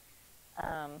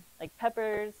 Like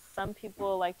peppers, some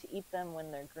people like to eat them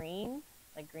when they're green,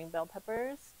 like green bell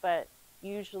peppers, but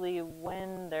usually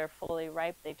when they're fully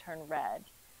ripe, they turn red.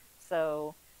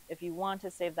 So if you want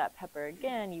to save that pepper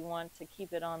again, you want to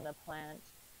keep it on the plant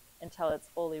until it's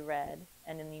fully red,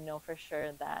 and then you know for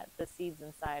sure that the seeds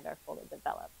inside are fully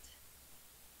developed.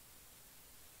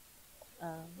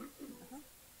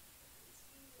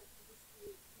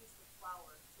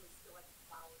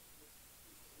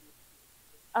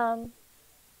 Um,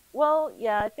 well,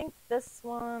 yeah, I think this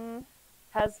one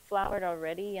has flowered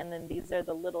already, and then these are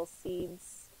the little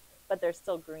seeds, but they're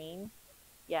still green.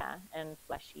 Yeah, and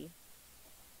fleshy.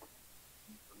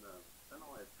 From the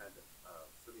fennel, I've had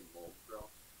sodium mold grow.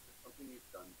 Is something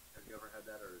you've done? Have you ever had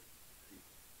that, or have you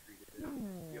treated it?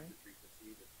 You have to treat the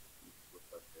seed if the seed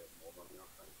looks like they have mold on the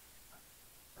outside.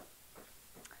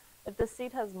 If the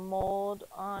seed has mold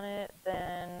on it,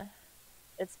 then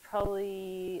it's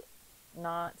probably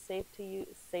not safe to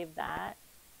save that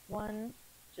one.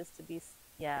 Just to be,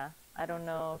 yeah, I don't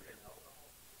know.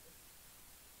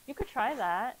 You could try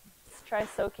that. Just try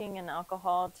soaking in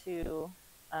alcohol to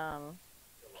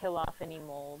kill off any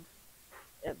mold.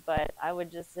 But I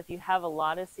would just, if you have a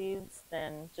lot of seeds,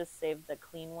 then just save the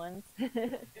clean ones.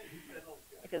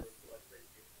 Because,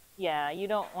 yeah, you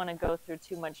don't want to go through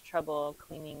too much trouble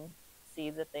cleaning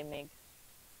seeds if they make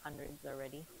hundreds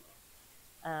already.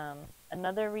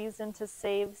 Another reason to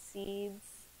save seeds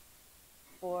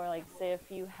for, like, say if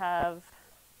you have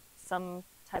some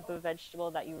type of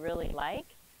vegetable that you really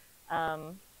like.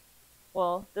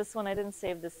 Well, this one I didn't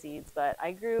save the seeds, but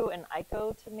I grew an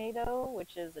Aiko tomato,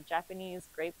 which is a Japanese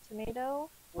grape tomato,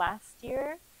 last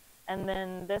year. And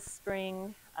then this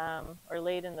spring, or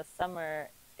late in the summer,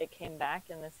 it came back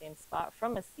in the same spot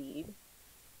from a seed,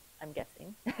 I'm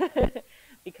guessing,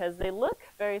 because they look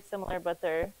very similar, but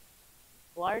they're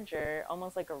larger,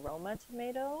 almost like a Roma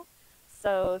tomato.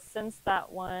 So since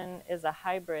that one is a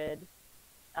hybrid,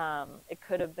 it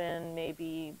could have been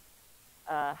maybe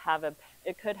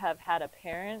it could have had a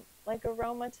parent like a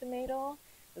Roma tomato.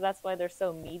 That's why they're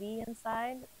so meaty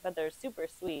inside, but they're super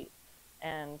sweet.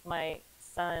 And my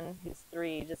son, who's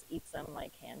 3, just eats them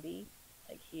like candy.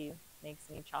 Like he makes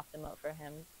me chop them up for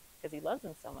him because he loves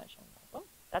them so much. I'm like, oh,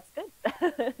 that's good.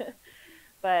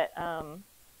 But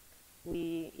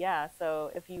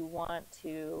so if you want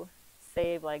to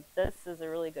save, like, this is a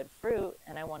really good fruit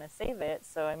and I want to save it,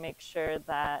 so I make sure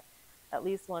that at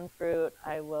least one fruit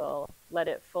I will let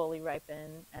it fully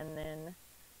ripen, and then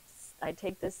I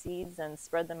take the seeds and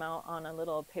spread them out on a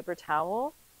little paper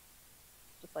towel,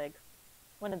 just like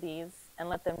one of these, and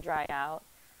let them dry out.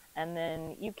 And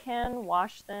then you can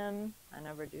wash them. I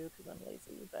never do because I'm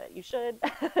lazy, but you should.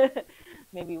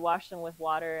 Maybe wash them with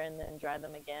water and then dry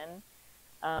them again.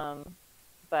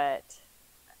 But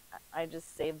I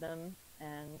just save them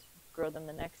and grow them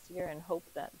the next year and hope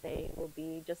that they will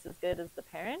be just as good as the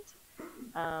parent.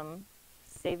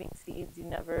 Saving seeds, you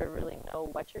never really know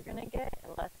what you're going to get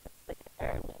unless it's like an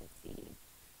heirloom seed.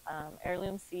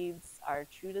 Heirloom seeds are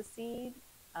true to seed,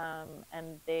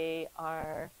 and they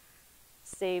are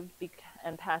saved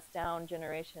and passed down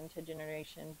generation to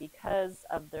generation because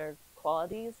of their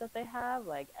qualities that they have,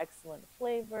 like excellent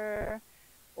flavor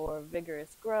or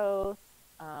vigorous growth,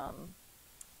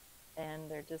 and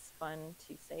they're just fun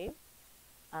to save.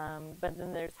 But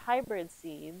then there's hybrid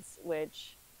seeds,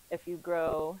 which if you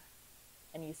grow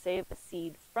and you save a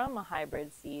seed from a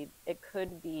hybrid seed, it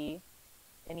could be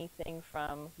anything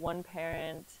from one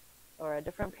parent or a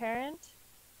different parent.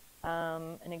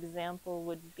 An example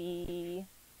would be,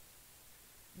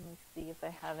 let me see if I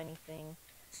have anything,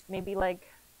 maybe like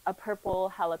a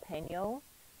purple jalapeno.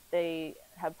 They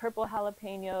have purple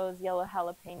jalapenos, yellow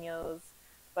jalapenos,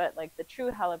 but like the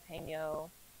true jalapeno,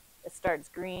 it starts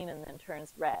green and then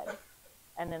turns red.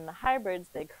 And then the hybrids,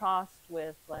 they crossed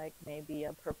with like maybe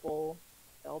a purple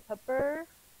bell pepper.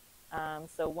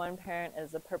 So one parent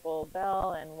is a purple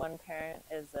bell and one parent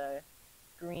is a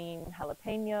green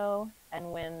jalapeno.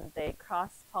 And when they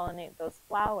cross-pollinate those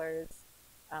flowers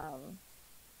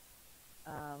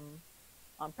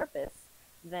on purpose,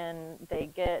 then they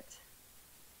get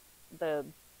the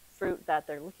fruit that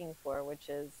they're looking for, which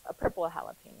is a purple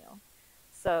jalapeno.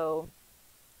 So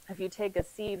if you take a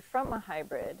seed from a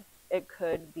hybrid, it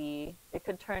could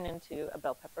turn into a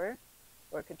bell pepper,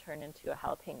 or it could turn into a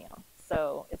jalapeno.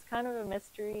 So it's kind of a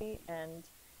mystery and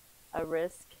a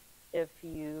risk if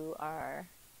you are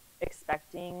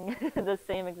expecting the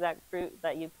same exact fruit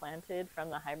that you planted from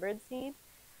the hybrid seed,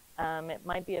 it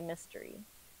might be a mystery.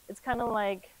 It's kind of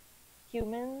like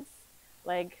humans.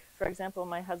 Like, for example,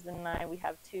 my husband and I, we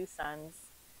have two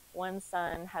sons. One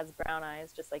son has brown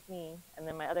eyes, just like me, and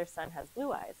then my other son has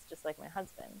blue eyes, just like my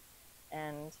husband.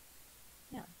 And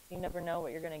yeah, so you never know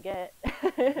what you're going to get.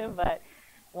 But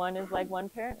one is like one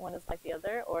parent, one is like the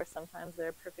other, or sometimes they're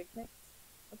a perfect mix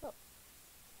of both.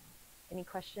 Any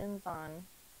questions on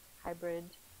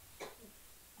hybrid?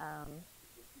 Uh-huh.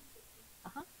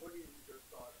 What is your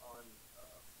thought on,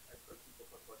 I've heard people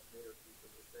talk about tomato seeds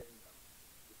and they're saying to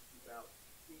scoop out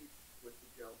seeds with the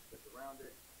gel stick around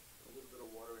it, a little bit of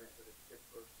water in it, let it sit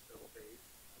for several days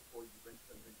before you rinse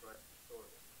them and dry them and store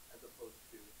them, as opposed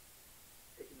to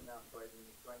taking them out and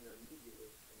drying them immediately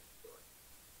and storing.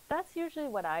 That's usually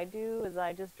what I do, is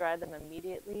I just dry them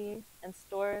immediately and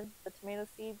store the tomato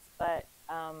seeds. But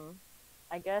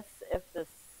I guess if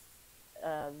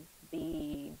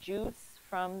the juice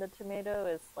from the tomato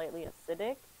is slightly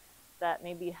acidic, that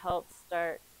maybe helps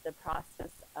start the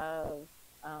process of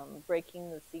breaking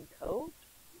the seed coat.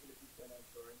 Even if you plan on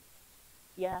storing?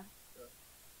 Yeah, Sure.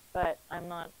 but I'm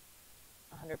not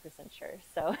 100% sure,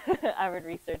 so I would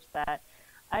research that.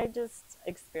 I just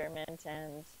experiment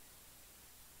and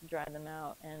dry them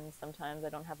out, and sometimes I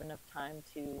don't have enough time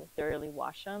to thoroughly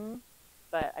wash them,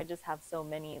 but I just have so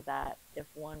many that if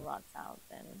one rots out,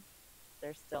 then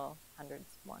there's still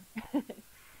hundreds more.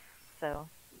 So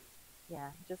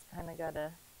yeah, just kind of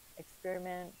gotta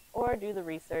experiment or do the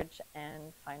research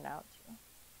and find out too.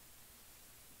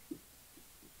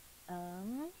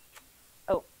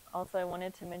 Oh, also I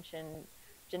wanted to mention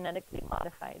genetically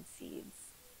modified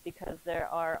seeds, because there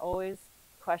are always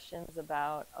questions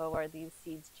about, oh, are these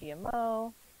seeds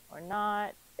GMO or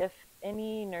not? If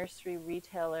any nursery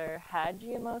retailer had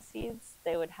GMO seeds,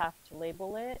 they would have to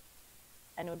label it,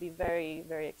 and it would be very,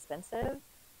 very expensive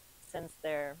since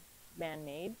they're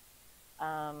man-made.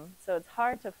 So it's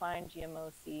hard to find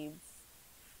GMO seeds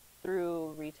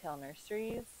through retail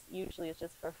nurseries. Usually it's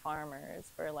just for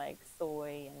farmers, for like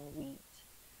soy and wheat.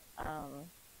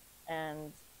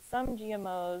 And some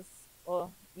GMOs,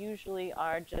 well, usually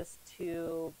are just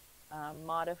to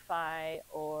modify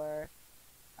or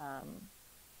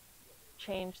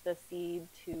change the seed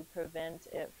to prevent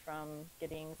it from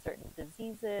getting certain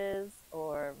diseases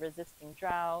or resisting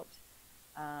drought.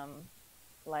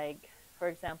 Like, for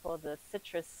example, the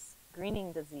citrus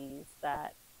greening disease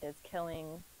that is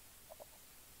killing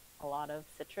a lot of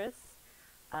citrus.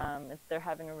 They're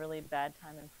having a really bad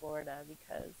time in Florida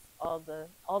because all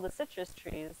the citrus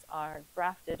trees are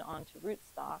grafted onto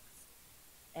rootstocks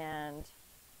and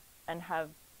have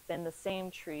been the same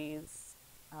trees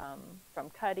from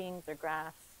cuttings or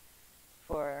grafts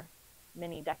for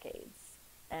many decades.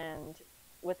 And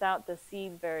without the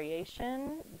seed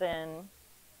variation, then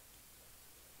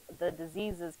the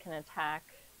diseases can attack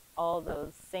all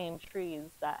those same trees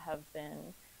that have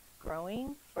been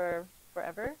growing for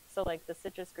forever. So like the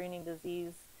citrus greening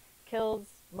disease kills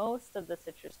most of the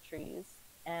citrus trees,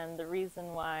 and the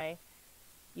reason why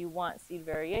you want seed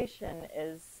variation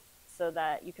is so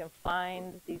that you can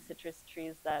find these citrus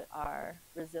trees that are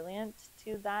resilient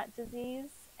to that disease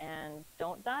and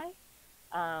don't die.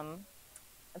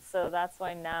 So that's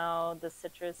why now the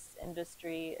citrus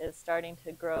industry is starting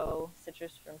to grow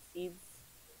citrus from seeds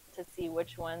to see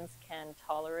which ones can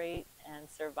tolerate and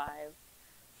survive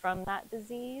from that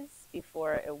disease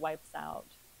before it wipes out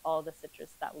all the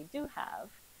citrus that we do have.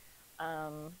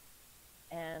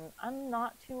 And I'm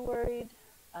not too worried.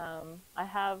 I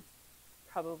have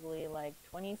probably like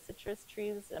 20 citrus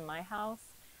trees in my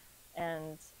house,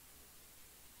 and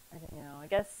I don't know, I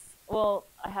guess, well,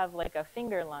 I have like a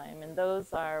finger lime, and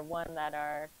those are one that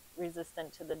are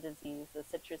resistant to the disease, the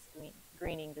citrus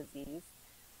greening disease.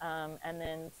 And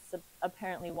then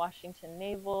apparently Washington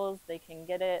navels, they can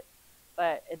get it,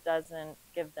 but it doesn't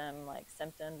give them like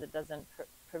symptoms. It doesn't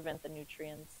prevent the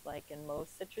nutrients like in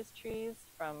most citrus trees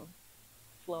from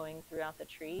flowing throughout the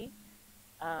tree.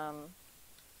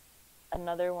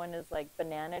 Another one is like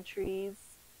banana trees.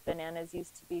 Bananas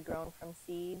used to be grown from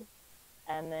seed,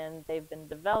 and then they've been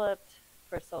developed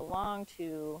for so long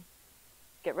to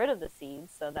get rid of the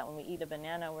seeds so that when we eat a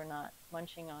banana, we're not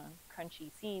munching on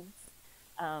crunchy seeds.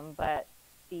 But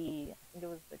I think it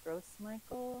was the Gross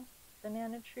Michael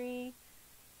banana tree,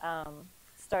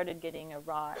 started getting a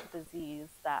rot disease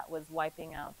that was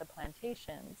wiping out the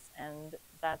plantations, and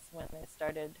that's when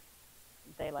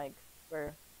they like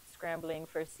were scrambling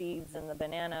for seeds in the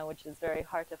banana, which is very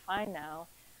hard to find now,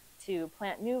 to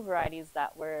plant new varieties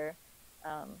that were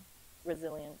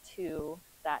resilient to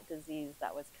that disease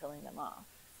that was killing them off.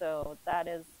 So that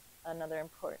is another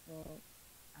important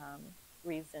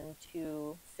reason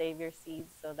to save your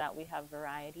seeds so that we have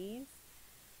varieties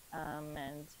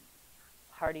and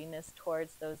hardiness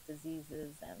towards those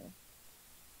diseases and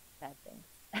bad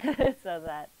things. So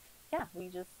that, yeah, we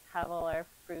just have all our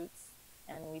fruits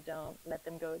and we don't let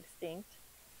them go extinct.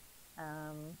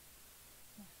 Yeah.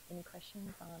 Any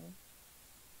questions on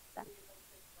that?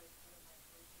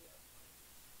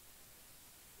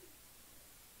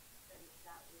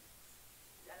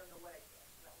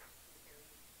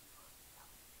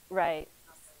 Right.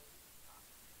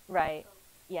 Right.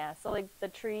 Yeah. So like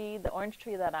the orange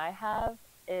tree that I have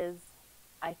is,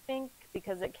 I think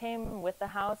because it came with the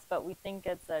house, but we think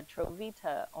it's a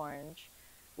Trovita orange,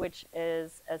 which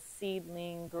is a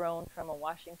seedling grown from a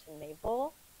Washington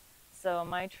maple. So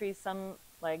my tree,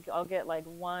 like I'll get like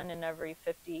one in every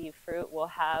 50 fruit will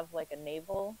have like a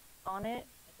navel on it,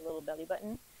 like a little belly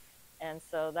button. And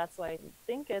so that's why I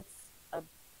think it's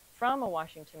from a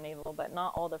Washington maple, but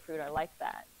not all the fruit are like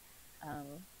that.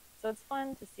 So it's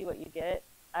fun to see what you get.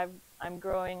 I'm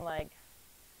growing like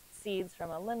seeds from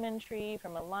a lemon tree,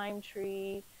 from a lime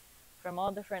tree, from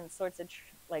all different sorts of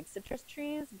like citrus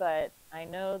trees, but I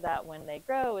know that when they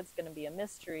grow, it's going to be a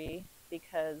mystery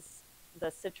because the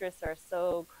citrus are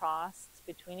so crossed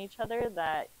between each other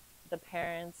that the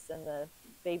parents and the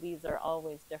babies are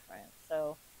always different.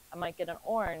 So I might get an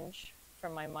orange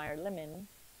from my Meyer lemon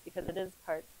because it is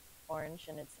part orange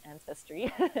in its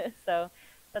ancestry. So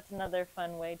that's another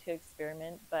fun way to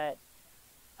experiment. But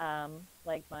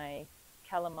like my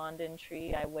calamondin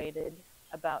tree, I waited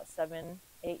about 7-8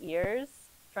 years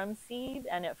from seed,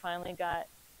 and it finally got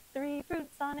 3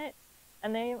 fruits on it,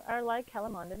 and they are like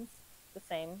calamondins, the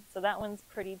same. So that one's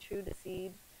pretty true to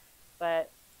seed. But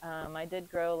I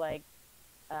did grow like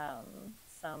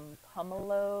some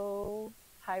pomelo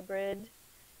hybrid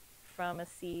from a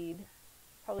seed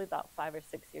probably about 5 or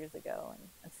 6 years ago, and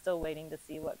I'm still waiting to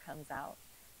see what comes out.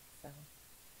 So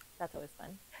that's always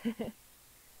fun.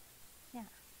 Yeah.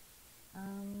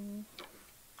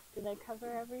 Did I cover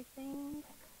everything?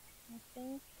 I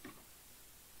think.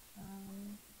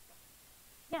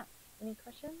 Yeah. Any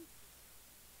questions?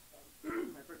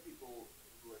 I've heard people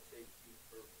who have saved seeds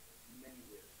for many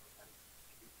years, sometimes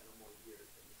maybe 10 or more years,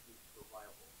 and the seeds are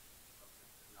viable,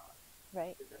 sometimes they're not.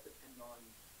 Right. Does that depend on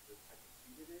the type of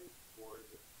seed it is, or is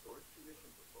it storage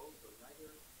conditions, or both, or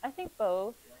neither? I think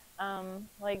both. Yeah.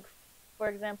 Like, for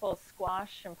example,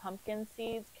 squash and pumpkin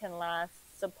seeds can last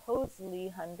supposedly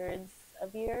hundreds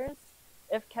of years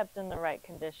if kept in the right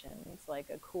conditions, like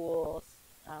a cool,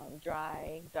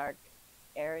 dry, dark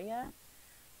area.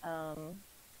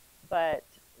 But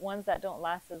ones that don't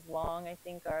last as long, I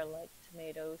think, are like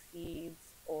tomato seeds,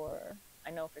 or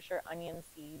I know for sure onion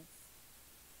seeds.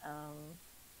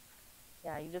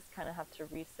 Yeah, you just kind of have to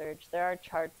research. There are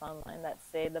charts online that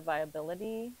say the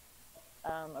viability,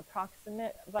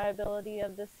 approximate viability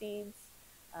of the seeds.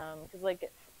 Because,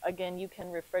 like, again, you can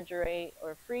refrigerate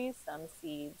or freeze some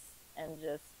seeds and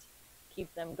just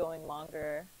keep them going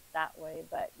longer that way.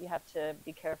 But you have to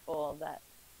be careful that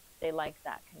they like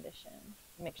that condition.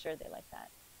 Make sure they like that.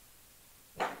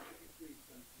 Typically,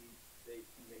 some seeds, they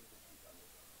can make the seeds on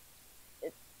their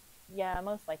own. Yeah,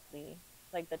 most likely,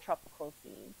 like the tropical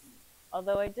seeds.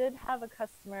 Although I did have a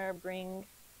customer bring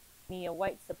me a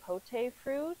white sapote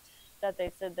fruit that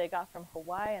they said they got from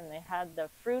Hawaii, and they had the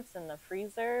fruits in the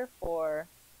freezer for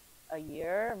a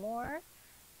year or more.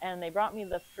 And they brought me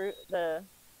the fruit. Did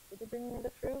they bring me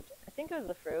the fruit? I think it was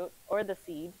the fruit or the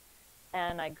seed.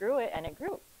 And I grew it, and it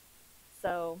grew.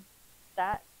 So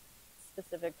that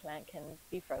specific plant can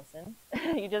be frozen.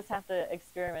 You just have to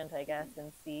experiment, I guess,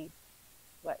 and see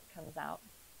what comes out.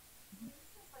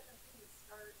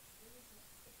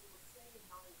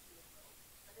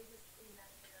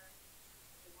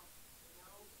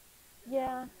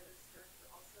 Yeah.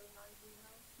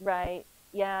 Right.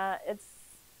 Yeah, it's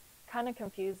kind of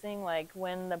confusing. Like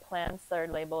when the plants are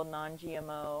labeled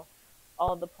non-GMO,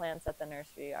 all the plants at the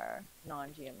nursery are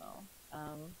non-GMO.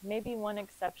 Maybe one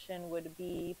exception would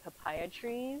be papaya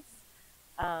trees.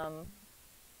 Um,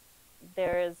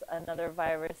 there is another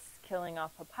virus killing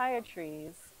off papaya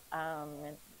trees,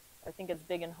 and I think it's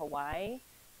big in Hawaii.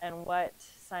 And what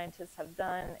scientists have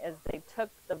done is they took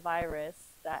the virus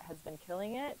that has been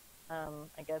killing it,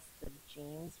 I guess the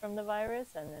genes from the virus,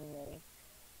 and then they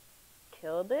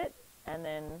killed it, and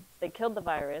then they killed the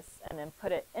virus and then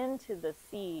put it into the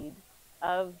seed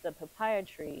of the papaya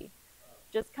tree,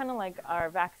 just kind of like our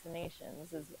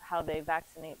vaccinations is how they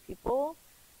vaccinate people.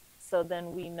 So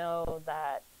then we know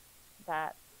that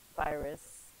that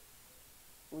virus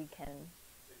we can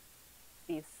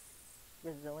be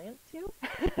resilient to.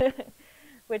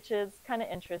 which is kind of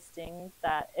interesting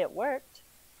that it worked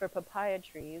for papaya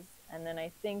trees. And then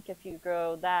I think if you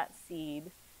grow that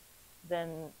seed,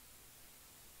 then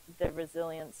the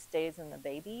resilience stays in the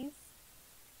babies.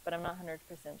 But I'm not 100%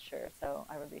 sure, so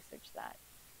I would research that.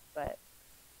 But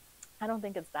I don't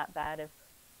think it's that bad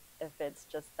if it's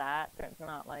just that. They're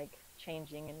not like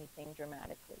changing anything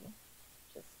dramatically,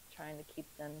 just trying to keep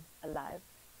them alive.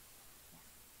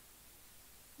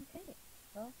 Yeah. Okay,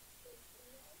 well,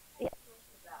 yeah.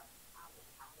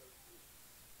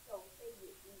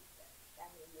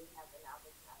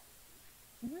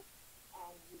 Mm-hmm.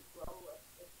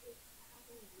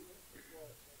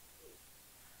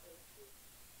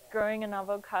 Growing an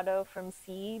avocado from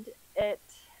seed, it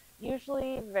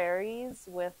usually varies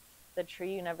with the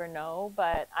tree. You never know,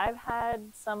 but I've had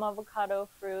some avocado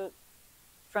fruit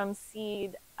from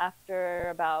seed after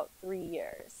about 3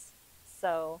 years.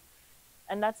 So,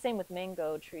 and that's same with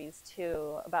mango trees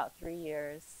too. About 3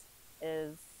 years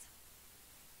is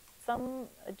some.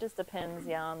 It just depends,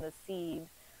 yeah, on the seed.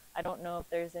 I don't know if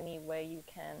there's any way you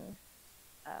can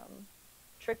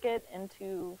trick it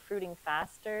into fruiting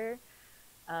faster,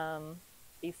 um,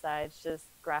 besides just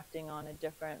grafting on a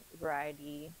different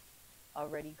variety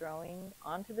already growing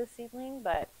onto the seedling.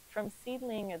 But from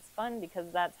seedling, it's fun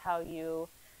because that's how you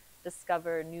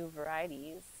discover new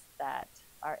varieties that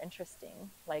are interesting,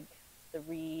 like the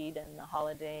reed and the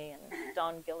holiday and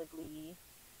Don Gilligly.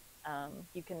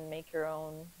 You can make your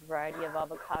own variety of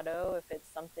avocado if it's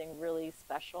something really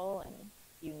special and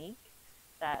unique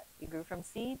that you grew from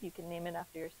seed. You can name it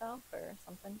after yourself or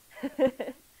something.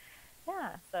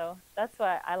 Yeah, so that's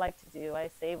what I like to do. I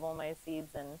save all my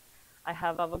seeds, and I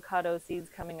have avocado seeds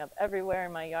coming up everywhere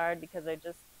in my yard because I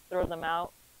just throw them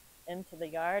out into the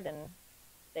yard and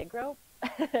they grow.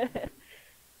 And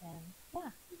yeah.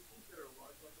 The seeds that are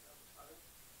large like an avocado,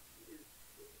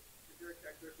 is there a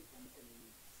characteristic that you can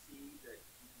see that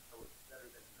you can tell it's better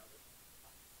than another?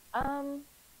 Um,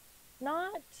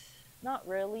 not not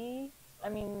really. I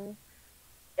mean,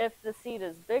 if the seed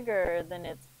is bigger, then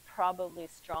it's probably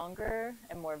stronger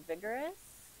and more vigorous.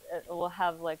 It will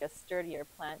have like a sturdier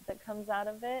plant that comes out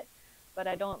of it, but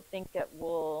I don't think it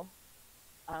will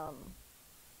um,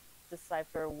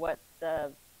 decipher what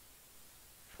the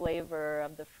flavor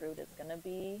of the fruit is going to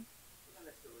be. Not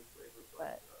necessarily flavor,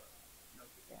 But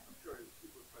yeah. I'm sure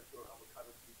people try to grow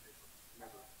avocado seeds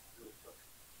never really took.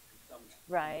 And some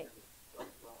right. Well.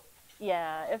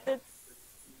 Yeah, if it's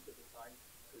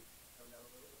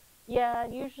yeah,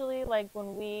 usually like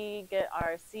when we get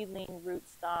our seedling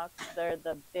rootstocks, they're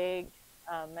the big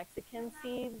Mexican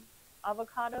seed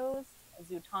avocados,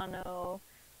 Zutano.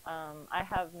 I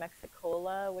have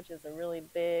Mexicola, which is a really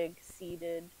big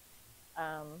seeded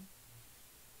um,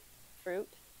 fruit.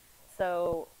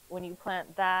 So when you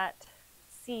plant that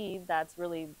seed that's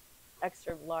really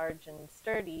extra large and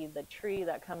sturdy, the tree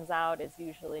that comes out is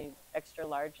usually extra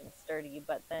large and sturdy.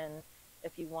 But then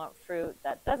if you want fruit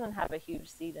that doesn't have a huge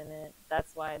seed in it,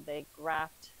 that's why they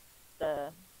graft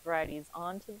the varieties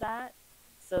onto that,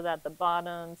 so that the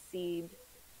bottom seed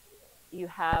you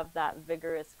have that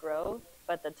vigorous growth,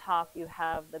 but the top you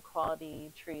have the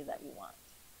quality tree that you want.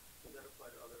 Does that apply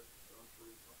to other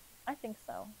trees? I think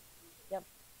so. Yep.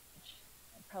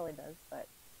 It probably does, but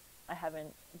I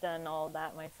haven't done all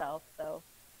that myself, so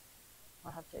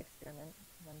I'll have to experiment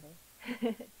one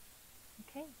day.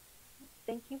 Okay.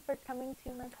 Thank you for coming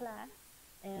to my class.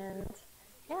 And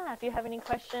yeah, if you have any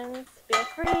questions, feel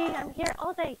free. I'm here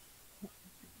all day.